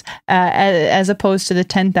 $2,500 as opposed to the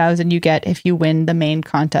 $10,000 you get if you win the main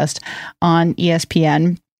contest on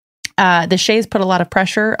ESPN. The Shays put a lot of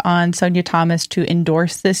pressure on Sonia Thomas to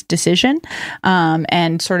endorse this decision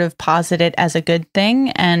and sort of posit it as a good thing.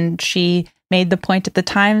 And she made the point at the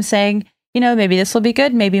time saying, maybe this will be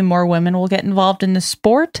good. Maybe more women will get involved in the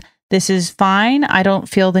sport. This is fine. I don't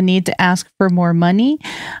feel the need to ask for more money.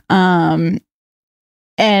 But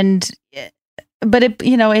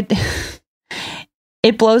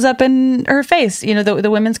it blows up in her face.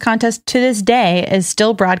 The women's contest to this day is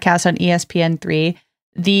still broadcast on ESPN3.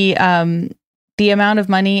 The amount of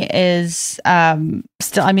money is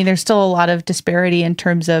still, there's still a lot of disparity in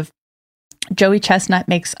terms of Joey Chestnut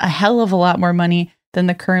makes a hell of a lot more money than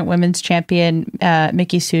the current women's champion,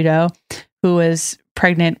 Miki Sudo, who is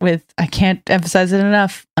pregnant with, I can't emphasize it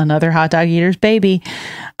enough, another hot dog eater's baby.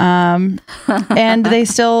 And they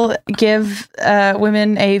still give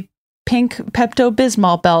women a pink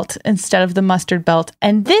Pepto-Bismol belt instead of the mustard belt.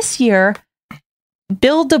 And this year,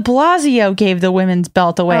 Bill de Blasio gave the women's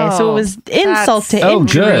belt away. So it was insult to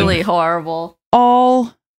injury. Really horrible.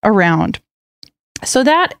 All around. So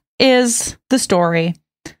that is the story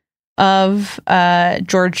of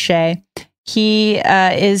George Shea. He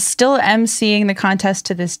is still emceeing the contest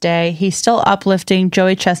to this day. He's still uplifting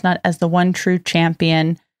Joey Chestnut as the one true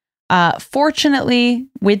champion. Fortunately,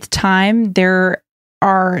 with time, there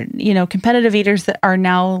are, competitive eaters that are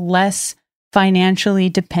now less financially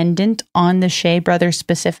dependent on the Shea brothers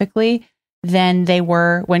specifically than they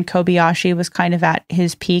were when Kobayashi was kind of at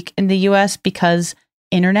his peak in the US because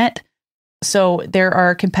internet. So there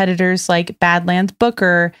are competitors like Badlands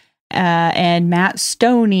Booker and Matt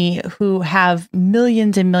Stoney who have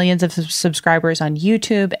millions and millions of subscribers on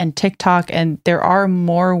YouTube and TikTok. And there are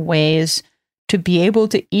more ways to be able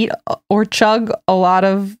to eat or chug a lot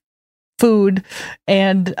of food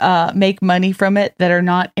and make money from it that are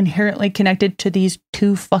not inherently connected to these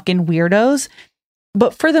two fucking weirdos.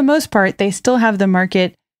 But for the most part, they still have the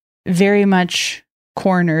market very much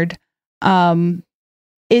cornered.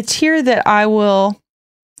 It's here that I will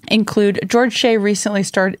include George Shea recently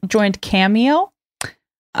joined Cameo.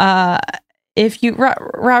 If you,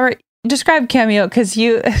 Robert, describe Cameo, because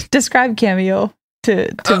you described Cameo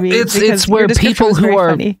to me. It's where people who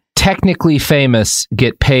are technically famous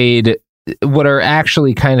get paid what are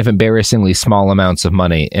actually kind of embarrassingly small amounts of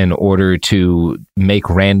money in order to make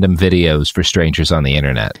random videos for strangers on the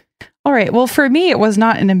internet. All right. Well, for me, it was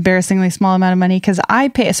not an embarrassingly small amount of money because I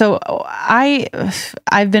pay. So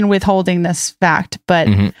I've been withholding this fact, but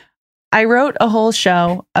I wrote a whole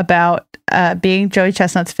show about being Joey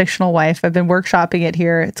Chestnut's fictional wife. I've been workshopping it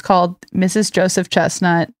here. It's called Mrs. Joseph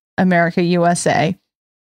Chestnut, America, USA.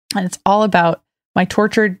 And it's all about my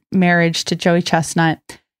tortured marriage to Joey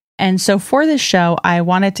Chestnut. And so for this show, I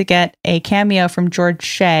wanted to get a cameo from George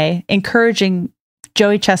Shea encouraging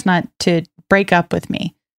Joey Chestnut to break up with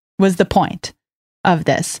me. Was the point of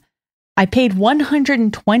this. I paid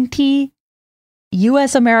 $120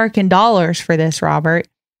 US American dollars for this, Robert,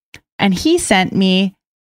 and he sent me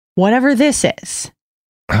whatever this is.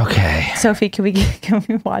 Okay. Sophie, can we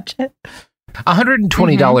watch it?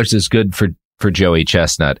 $120 is good for Joey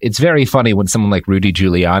Chestnut. It's very funny when someone like Rudy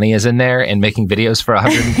Giuliani is in there and making videos for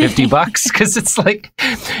 $150 because it's like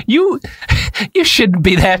you shouldn't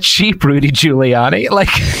be that cheap, Rudy Giuliani. Like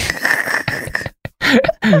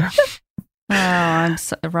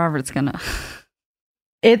Robert's gonna.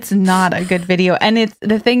 It's not a good video, and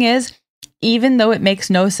the thing is, even though it makes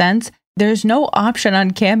no sense, there's no option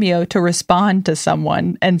on Cameo to respond to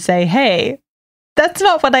someone and say, "Hey, That's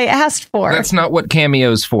not what I asked for. That's not what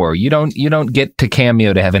Cameo's for. You don't get to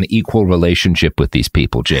Cameo to have an equal relationship with these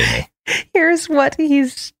people, Jamie. Here's what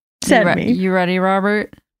he's sent me. You ready,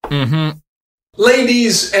 Robert? Mm-hmm.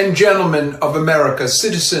 Ladies and gentlemen of America,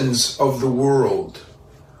 citizens of the world,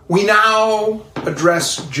 we now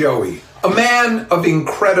address Joey, a man of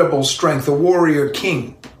incredible strength, a warrior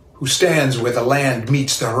king who stands where the land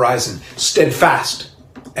meets the horizon, steadfast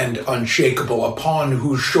and unshakable, upon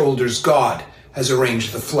whose shoulders God has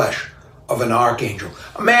arranged the flesh of an archangel.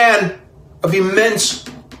 A man of immense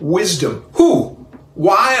wisdom who,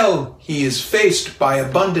 while he is faced by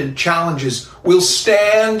abundant challenges, will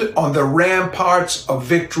stand on the ramparts of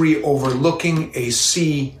victory overlooking a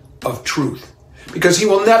sea of truth. Because he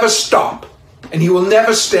will never stop, and he will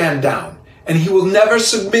never stand down, and he will never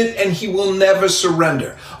submit, and he will never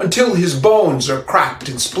surrender until his bones are cracked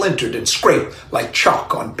and splintered and scraped like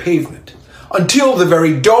chalk on pavement. Until the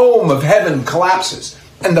very dome of heaven collapses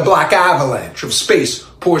and the black avalanche of space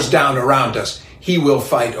pours down around us, he will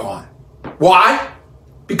fight on. Why?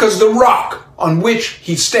 Because the rock on which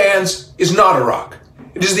he stands is not a rock.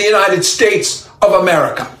 It is the United States of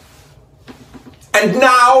America. And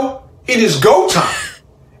now it is go time.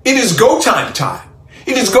 It is go time.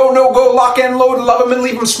 It is go, no go, lock and load, love him and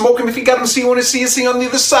leave him, smoke him if you got him, see you want to see on the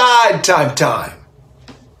other side time.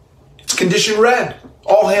 It's condition red.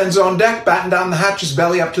 All hands on deck, batten down the hatches,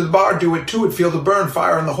 belly up to the bar, do it to it, feel the burn,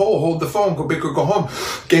 fire in the hole, hold the phone, go big or go home.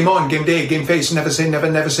 Game on, game day, game face, never say never,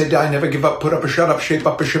 never say die, never give up, put up or shut up, shape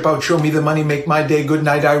up or ship out, show me the money, make my day, good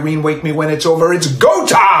night, Irene, wake me when it's over, it's go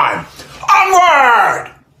time!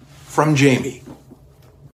 Onward! From Jamie.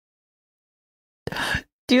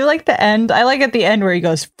 Do you like the end? I like at the end where he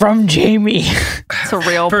goes, from Jamie. It's a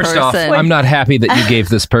real First person. off, I'm not happy that you gave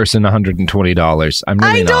this person $120. I'm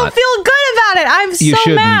really I not. don't feel good about it. I'm You so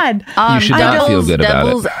shouldn't. mad. You should not feel good about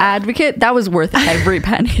Devil's it. advocate, that was worth every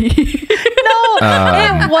penny. No,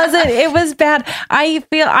 it wasn't. It was bad. I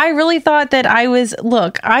really thought that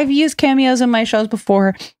look, I've used cameos in my shows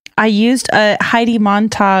before. I used a Heidi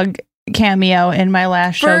Montag cameo in my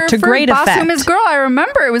last show to great effect. Boss Woman's Girl, I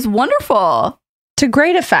remember. It was wonderful. To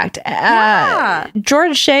great effect.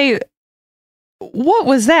 George Shea, what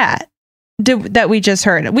was that? That we just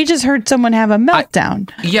heard? We just heard someone have a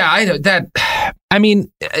meltdown. I know that. I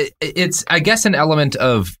mean, it's, I guess, an element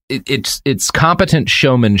of it's competent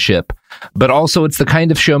showmanship, but also it's the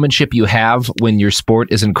kind of showmanship you have when your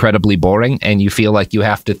sport is incredibly boring and you feel like you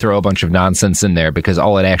have to throw a bunch of nonsense in there because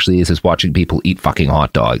all it actually is watching people eat fucking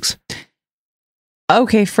hot dogs.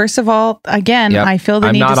 Okay, first of all, again, I feel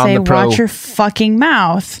the need to say, watch your fucking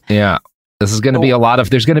mouth. Yeah. This is going to be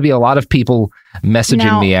there's going to be a lot of people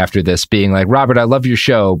messaging me after this being like, Robert, I love your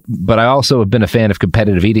show, but I also have been a fan of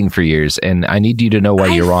competitive eating for years, and I need you to know why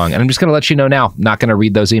you're wrong. And I'm just going to let you know now, not going to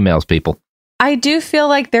read those emails, people. I do feel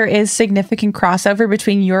like there is significant crossover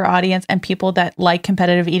between your audience and people that like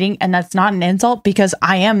competitive eating, and that's not an insult because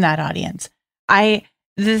I am that audience.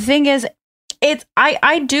 The thing is,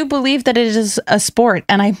 I do believe that it is a sport,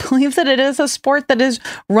 and I believe that it is a sport that is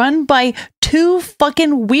run by two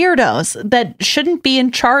fucking weirdos that shouldn't be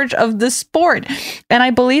in charge of the sport. And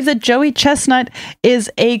I believe that Joey Chestnut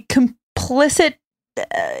is a complicit,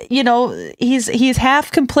 he's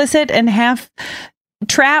half complicit and half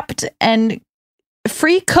trapped, and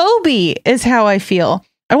free Kobe is how I feel.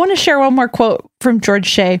 I want to share one more quote from George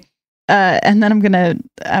Shea, and then I'm going to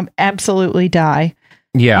absolutely die.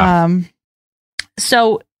 Yeah.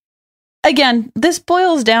 So again, this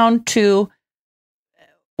boils down to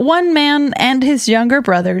one man and his younger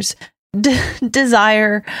brothers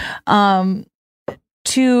desire to,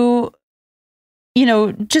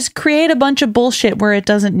 just create a bunch of bullshit where it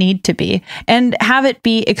doesn't need to be and have it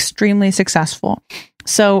be extremely successful.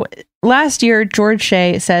 So last year, George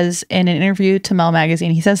Shea says in an interview to Mel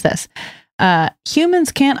Magazine, he says this,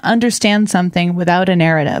 humans can't understand something without a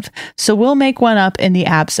narrative, so we'll make one up in the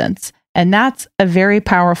absence. And that's a very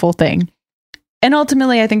powerful thing. And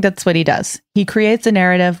ultimately, I think that's what he does. He creates a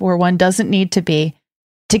narrative where one doesn't need to be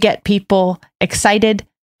to get people excited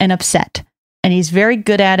and upset. And he's very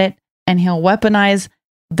good at it. And he'll weaponize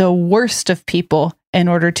the worst of people in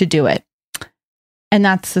order to do it. And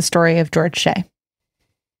that's the story of George Shea.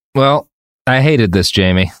 Well, I hated this,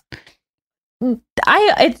 Jamie.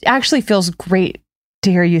 It actually feels great to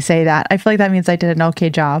hear you say that. I feel like that means I did an okay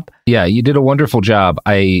job. Yeah, you did a wonderful job.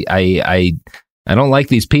 I don't like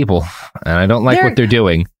these people, and I don't like what they're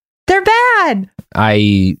doing. They're bad.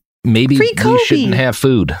 Maybe we shouldn't have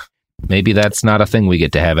food. Maybe that's not a thing we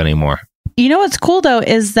get to have anymore. You know what's cool though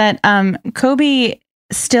is that Kobe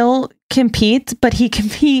still competes, but he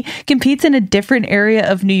competes in a different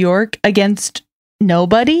area of New York against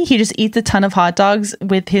nobody. He just eats a ton of hot dogs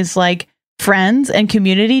with his like friends and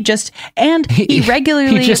community. He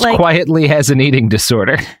regularly he just quietly has an eating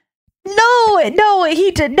disorder. No,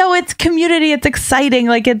 he did. No, it's community. It's exciting.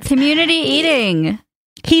 Like it's community eating.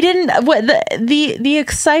 He didn't. What the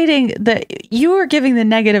exciting that you were giving the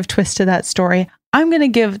negative twist to that story. I'm going to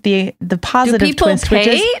give the positive twist. Do people twist, pay which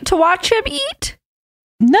is, to watch him eat?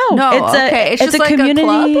 No, it's just a like community. A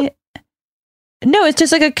club? No, it's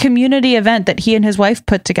just like a community event that he and his wife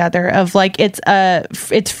put together of like,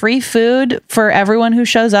 it's free food for everyone who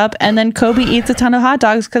shows up. And then Kobe eats a ton of hot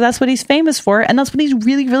dogs because that's what he's famous for. And that's what he's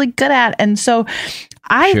really, really good at. And so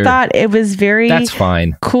I thought it was that's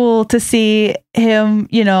fine. Cool to see him,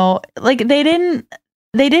 like they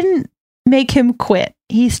didn't make him quit.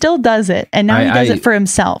 He still does it. And now he does it for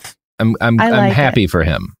himself. I'm happy for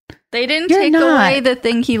him. They didn't take away the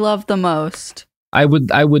thing he loved the most. I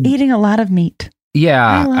would eating a lot of meat.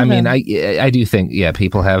 Yeah, I do think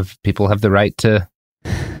people have the right to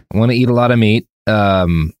want to eat a lot of meat.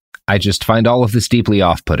 I just find all of this deeply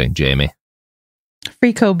off-putting, Jamie.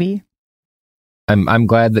 Free Kobe. I'm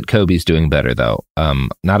glad that Kobe's doing better though.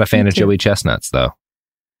 Not a fan of Joey Chestnut's though.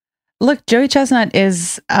 Look, Joey Chestnut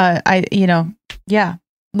is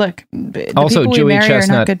Look, also Joey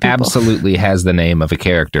Chestnut absolutely has the name of a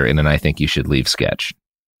character in an I Think You Should Leave sketch.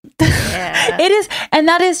 Yeah. It is, and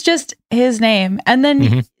that is just his name. And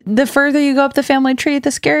then the further you go up the family tree, the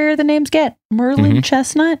scarier the names get. Merlin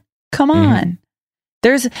Chestnut. Come on.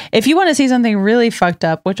 If you want to see something really fucked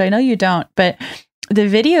up, which I know you don't, but the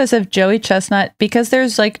videos of Joey Chestnut, because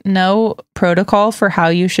there's like no protocol for how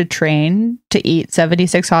you should train to eat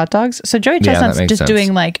 76 hot dogs. So Joey Chestnut's just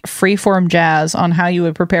doing like freeform jazz on how you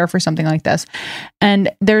would prepare for something like this.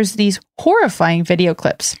 And there's these horrifying video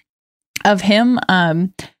clips of him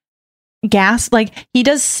he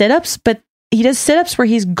does sit-ups, but he does sit-ups where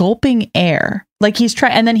he's gulping air. Like he's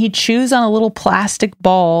trying, and then he chews on a little plastic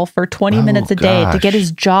ball for 20 minutes a day to get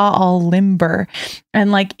his jaw all limber.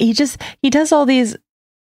 And like he does all these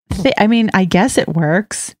I mean, I guess it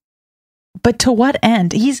works, but to what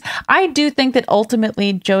end? I do think that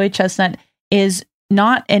ultimately Joey Chestnut is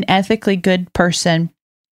not an ethically good person.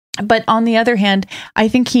 But on the other hand, I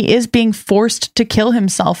think he is being forced to kill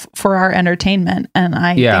himself for our entertainment. And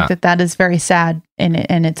I think that is very sad in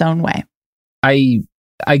its own way.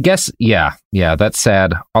 I guess, yeah, that's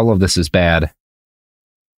sad. All of this is bad.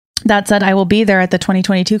 That said, I will be there at the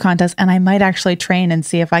 2022 contest, and I might actually train and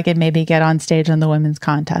see if I could maybe get on stage on the women's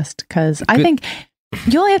contest. Because I think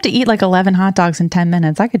you only have to eat like 11 hot dogs in 10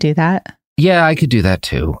 minutes. I could do that. Yeah, I could do that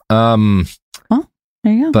too.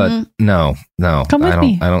 There you go. But no, Come with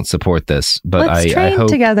me. I don't support this. But Let's train I hope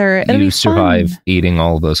together. It'll you be survive fun. eating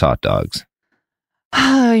all of those hot dogs.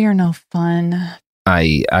 Oh, you're no fun.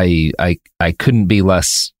 I couldn't be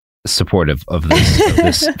less supportive of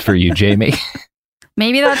this for you, Jamie.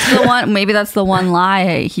 Maybe that's the one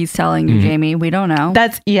lie he's telling you, Jamie. We don't know.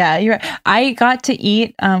 You're right. I got to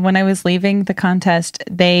eat when I was leaving the contest.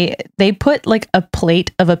 They put like a plate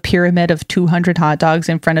of a pyramid of 200 hot dogs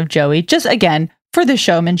in front of Joey, just again for the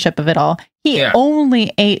showmanship of it all. He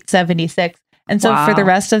only ate 76. And so for the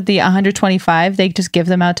rest of the 125, they just give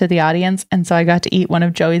them out to the audience. And so I got to eat one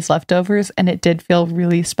of Joey's leftovers, and it did feel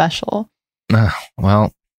really special.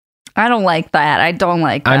 Well, I don't like that. I don't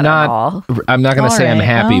like that at all. I'm not going to say I'm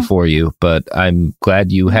happy for you, but I'm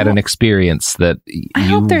glad you had an experience that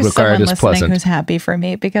you regard as pleasant. Who's happy for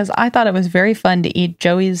me, because I thought it was very fun to eat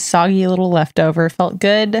Joey's soggy little leftover. Felt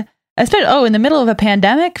good. Especially, in the middle of a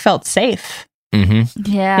pandemic, felt safe. Mm-hmm.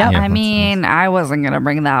 Yeah, I mean, I wasn't going to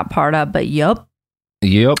bring that part up, but yup.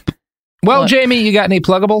 Well, Jamie, you got any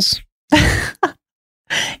pluggables?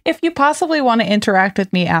 If you possibly want to interact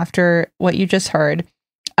with me after what you just heard,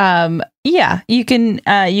 you can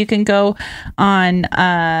go on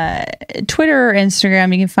Twitter or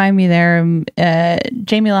Instagram. You can find me there.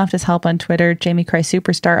 Jamie Loftus Help on Twitter, Jamie Cry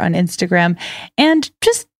Superstar on Instagram, and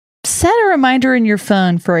just set a reminder in your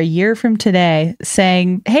phone for a year from today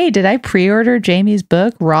saying, hey, did I pre-order Jamie's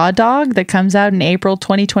book, Raw Dog, that comes out in April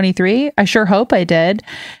 2023? I sure hope I did.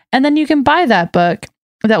 And then you can buy that book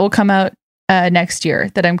that will come out next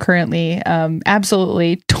year that I'm currently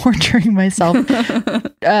absolutely torturing myself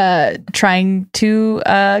trying to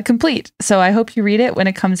complete. So I hope you read it when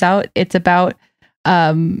it comes out. It's about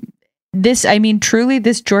truly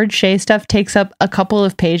this George Shea stuff takes up a couple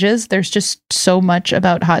of pages. There's just so much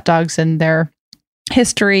about hot dogs and their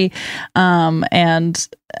history.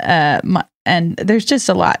 And there's just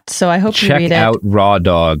a lot. So I hope you read it. Check out Raw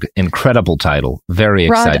Dog. Incredible title. Very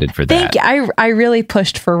excited for that. Thank you. I really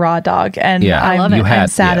pushed for Raw Dog, and I'm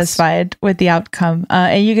satisfied with the outcome.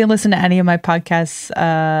 And you can listen to any of my podcasts,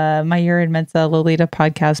 my Urine Mensa, Lolita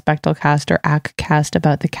podcast, Bechtelcast, or Ackcast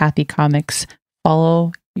about the Kathy comics.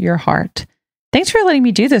 Follow your heart. Thanks for letting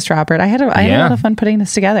me do this, Robert. I had a lot of fun putting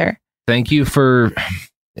this together. Thank you for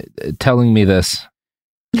telling me this.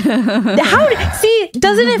 Doesn't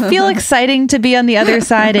it feel exciting to be on the other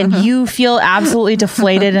side and you feel absolutely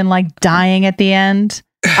deflated and like dying at the end?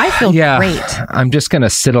 I feel great. I'm just going to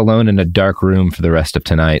sit alone in a dark room for the rest of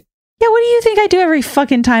tonight. Yeah, what do you think I do every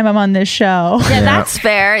fucking time I'm on this show? Yeah, that's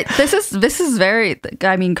fair. This is very,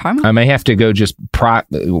 I mean, karma. I may have to go just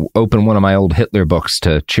open one of my old Hitler books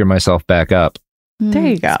to cheer myself back up. There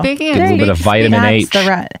you go. Speaking of a little bit of vitamin H.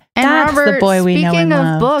 That's Robert, the boy we know and love.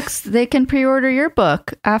 Speaking of books, they can pre-order your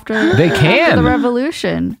book after the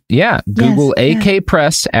Revolution. Yeah, Google AK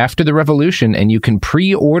Press After the Revolution, and you can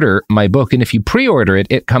pre-order my book. And if you pre-order it,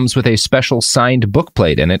 it comes with a special signed book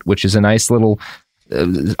plate in it, which is a nice little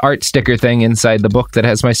art sticker thing inside the book that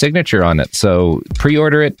has my signature on it. So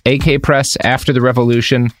pre-order it, AK Press After the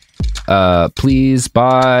Revolution. Please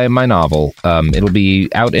buy my novel. It'll be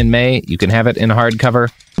out in May. You can have it in hardcover.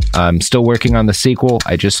 I'm still working on the sequel.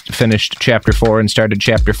 I just finished chapter 4 and started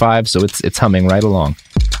chapter 5, so it's humming right along.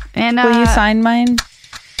 And will you sign mine?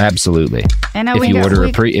 Absolutely. And if you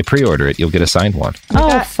pre-order it, you'll get a signed one.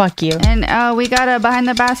 Fuck you. And we got a Behind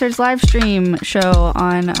the Bastards live stream show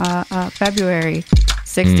on February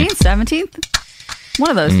 16th, 17th? One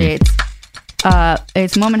of those dates.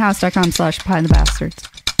 It's momenthouse.com/behindthebastards.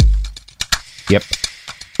 Yep.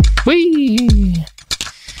 Whee!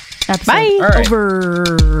 Bye. Right.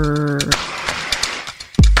 Over.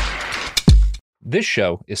 This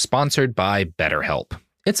show is sponsored by BetterHelp.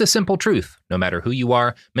 It's a simple truth. No matter who you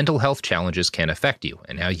are, mental health challenges can affect you,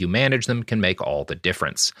 and how you manage them can make all the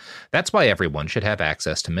difference. That's why everyone should have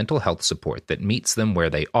access to mental health support that meets them where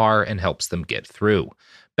they are and helps them get through.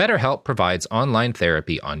 BetterHelp provides online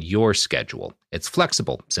therapy on your schedule. It's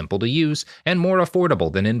flexible, simple to use, and more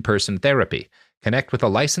affordable than in-person therapy. Connect with a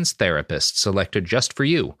licensed therapist selected just for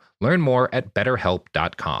you. Learn more at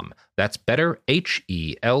BetterHelp.com. That's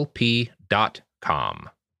BetterHelp.com.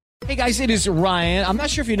 Hey guys, it is Ryan. I'm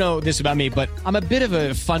not sure if you know this about me, but I'm a bit of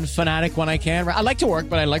a fun fanatic when I can. I like to work,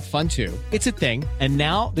 but I like fun too. It's a thing. And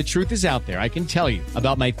now the truth is out there. I can tell you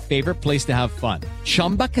about my favorite place to have fun.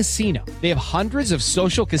 Chumba Casino. They have hundreds of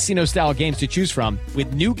social casino style games to choose from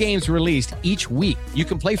with new games released each week. You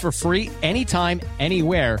can play for free anytime,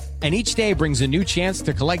 anywhere. And each day brings a new chance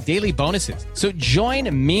to collect daily bonuses. So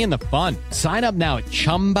join me in the fun. Sign up now at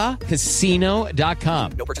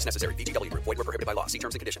ChumbaCasino.com. No purchase necessary. VGW Group. Void where prohibited by law. See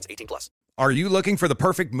terms and conditions. 18+. Are you looking for the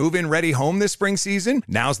perfect move-in ready home this spring season?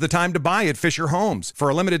 Now's the time to buy at Fisher Homes. For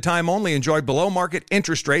a limited time only, enjoy below-market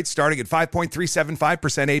interest rates starting at 5.375%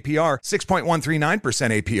 APR,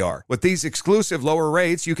 6.139% APR. With these exclusive lower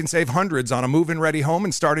rates, you can save hundreds on a move-in ready home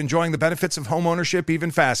and start enjoying the benefits of home ownership even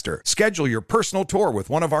faster. Schedule your personal tour with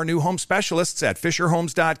one of our new home specialists at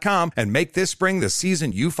FisherHomes.com and make this spring the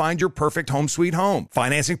season you find your perfect home sweet home.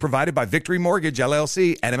 Financing provided by Victory Mortgage,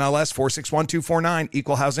 LLC, NMLS 461249,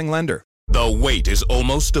 Equal Housing Lender. The wait is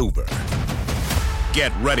almost over.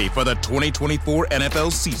 Get ready for the 2024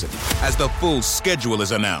 NFL season as the full schedule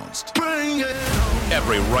is announced.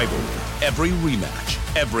 Every rivalry, every rematch,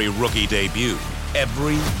 every rookie debut,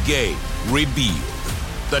 every game revealed.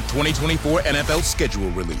 The 2024 NFL schedule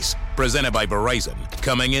release, presented by Verizon,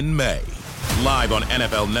 coming in May. Live on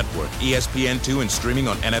NFL Network, ESPN2, and streaming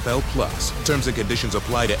on NFL Plus. Terms and conditions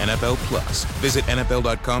apply to NFL Plus. Visit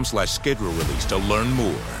NFL.com/schedule release to learn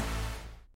more.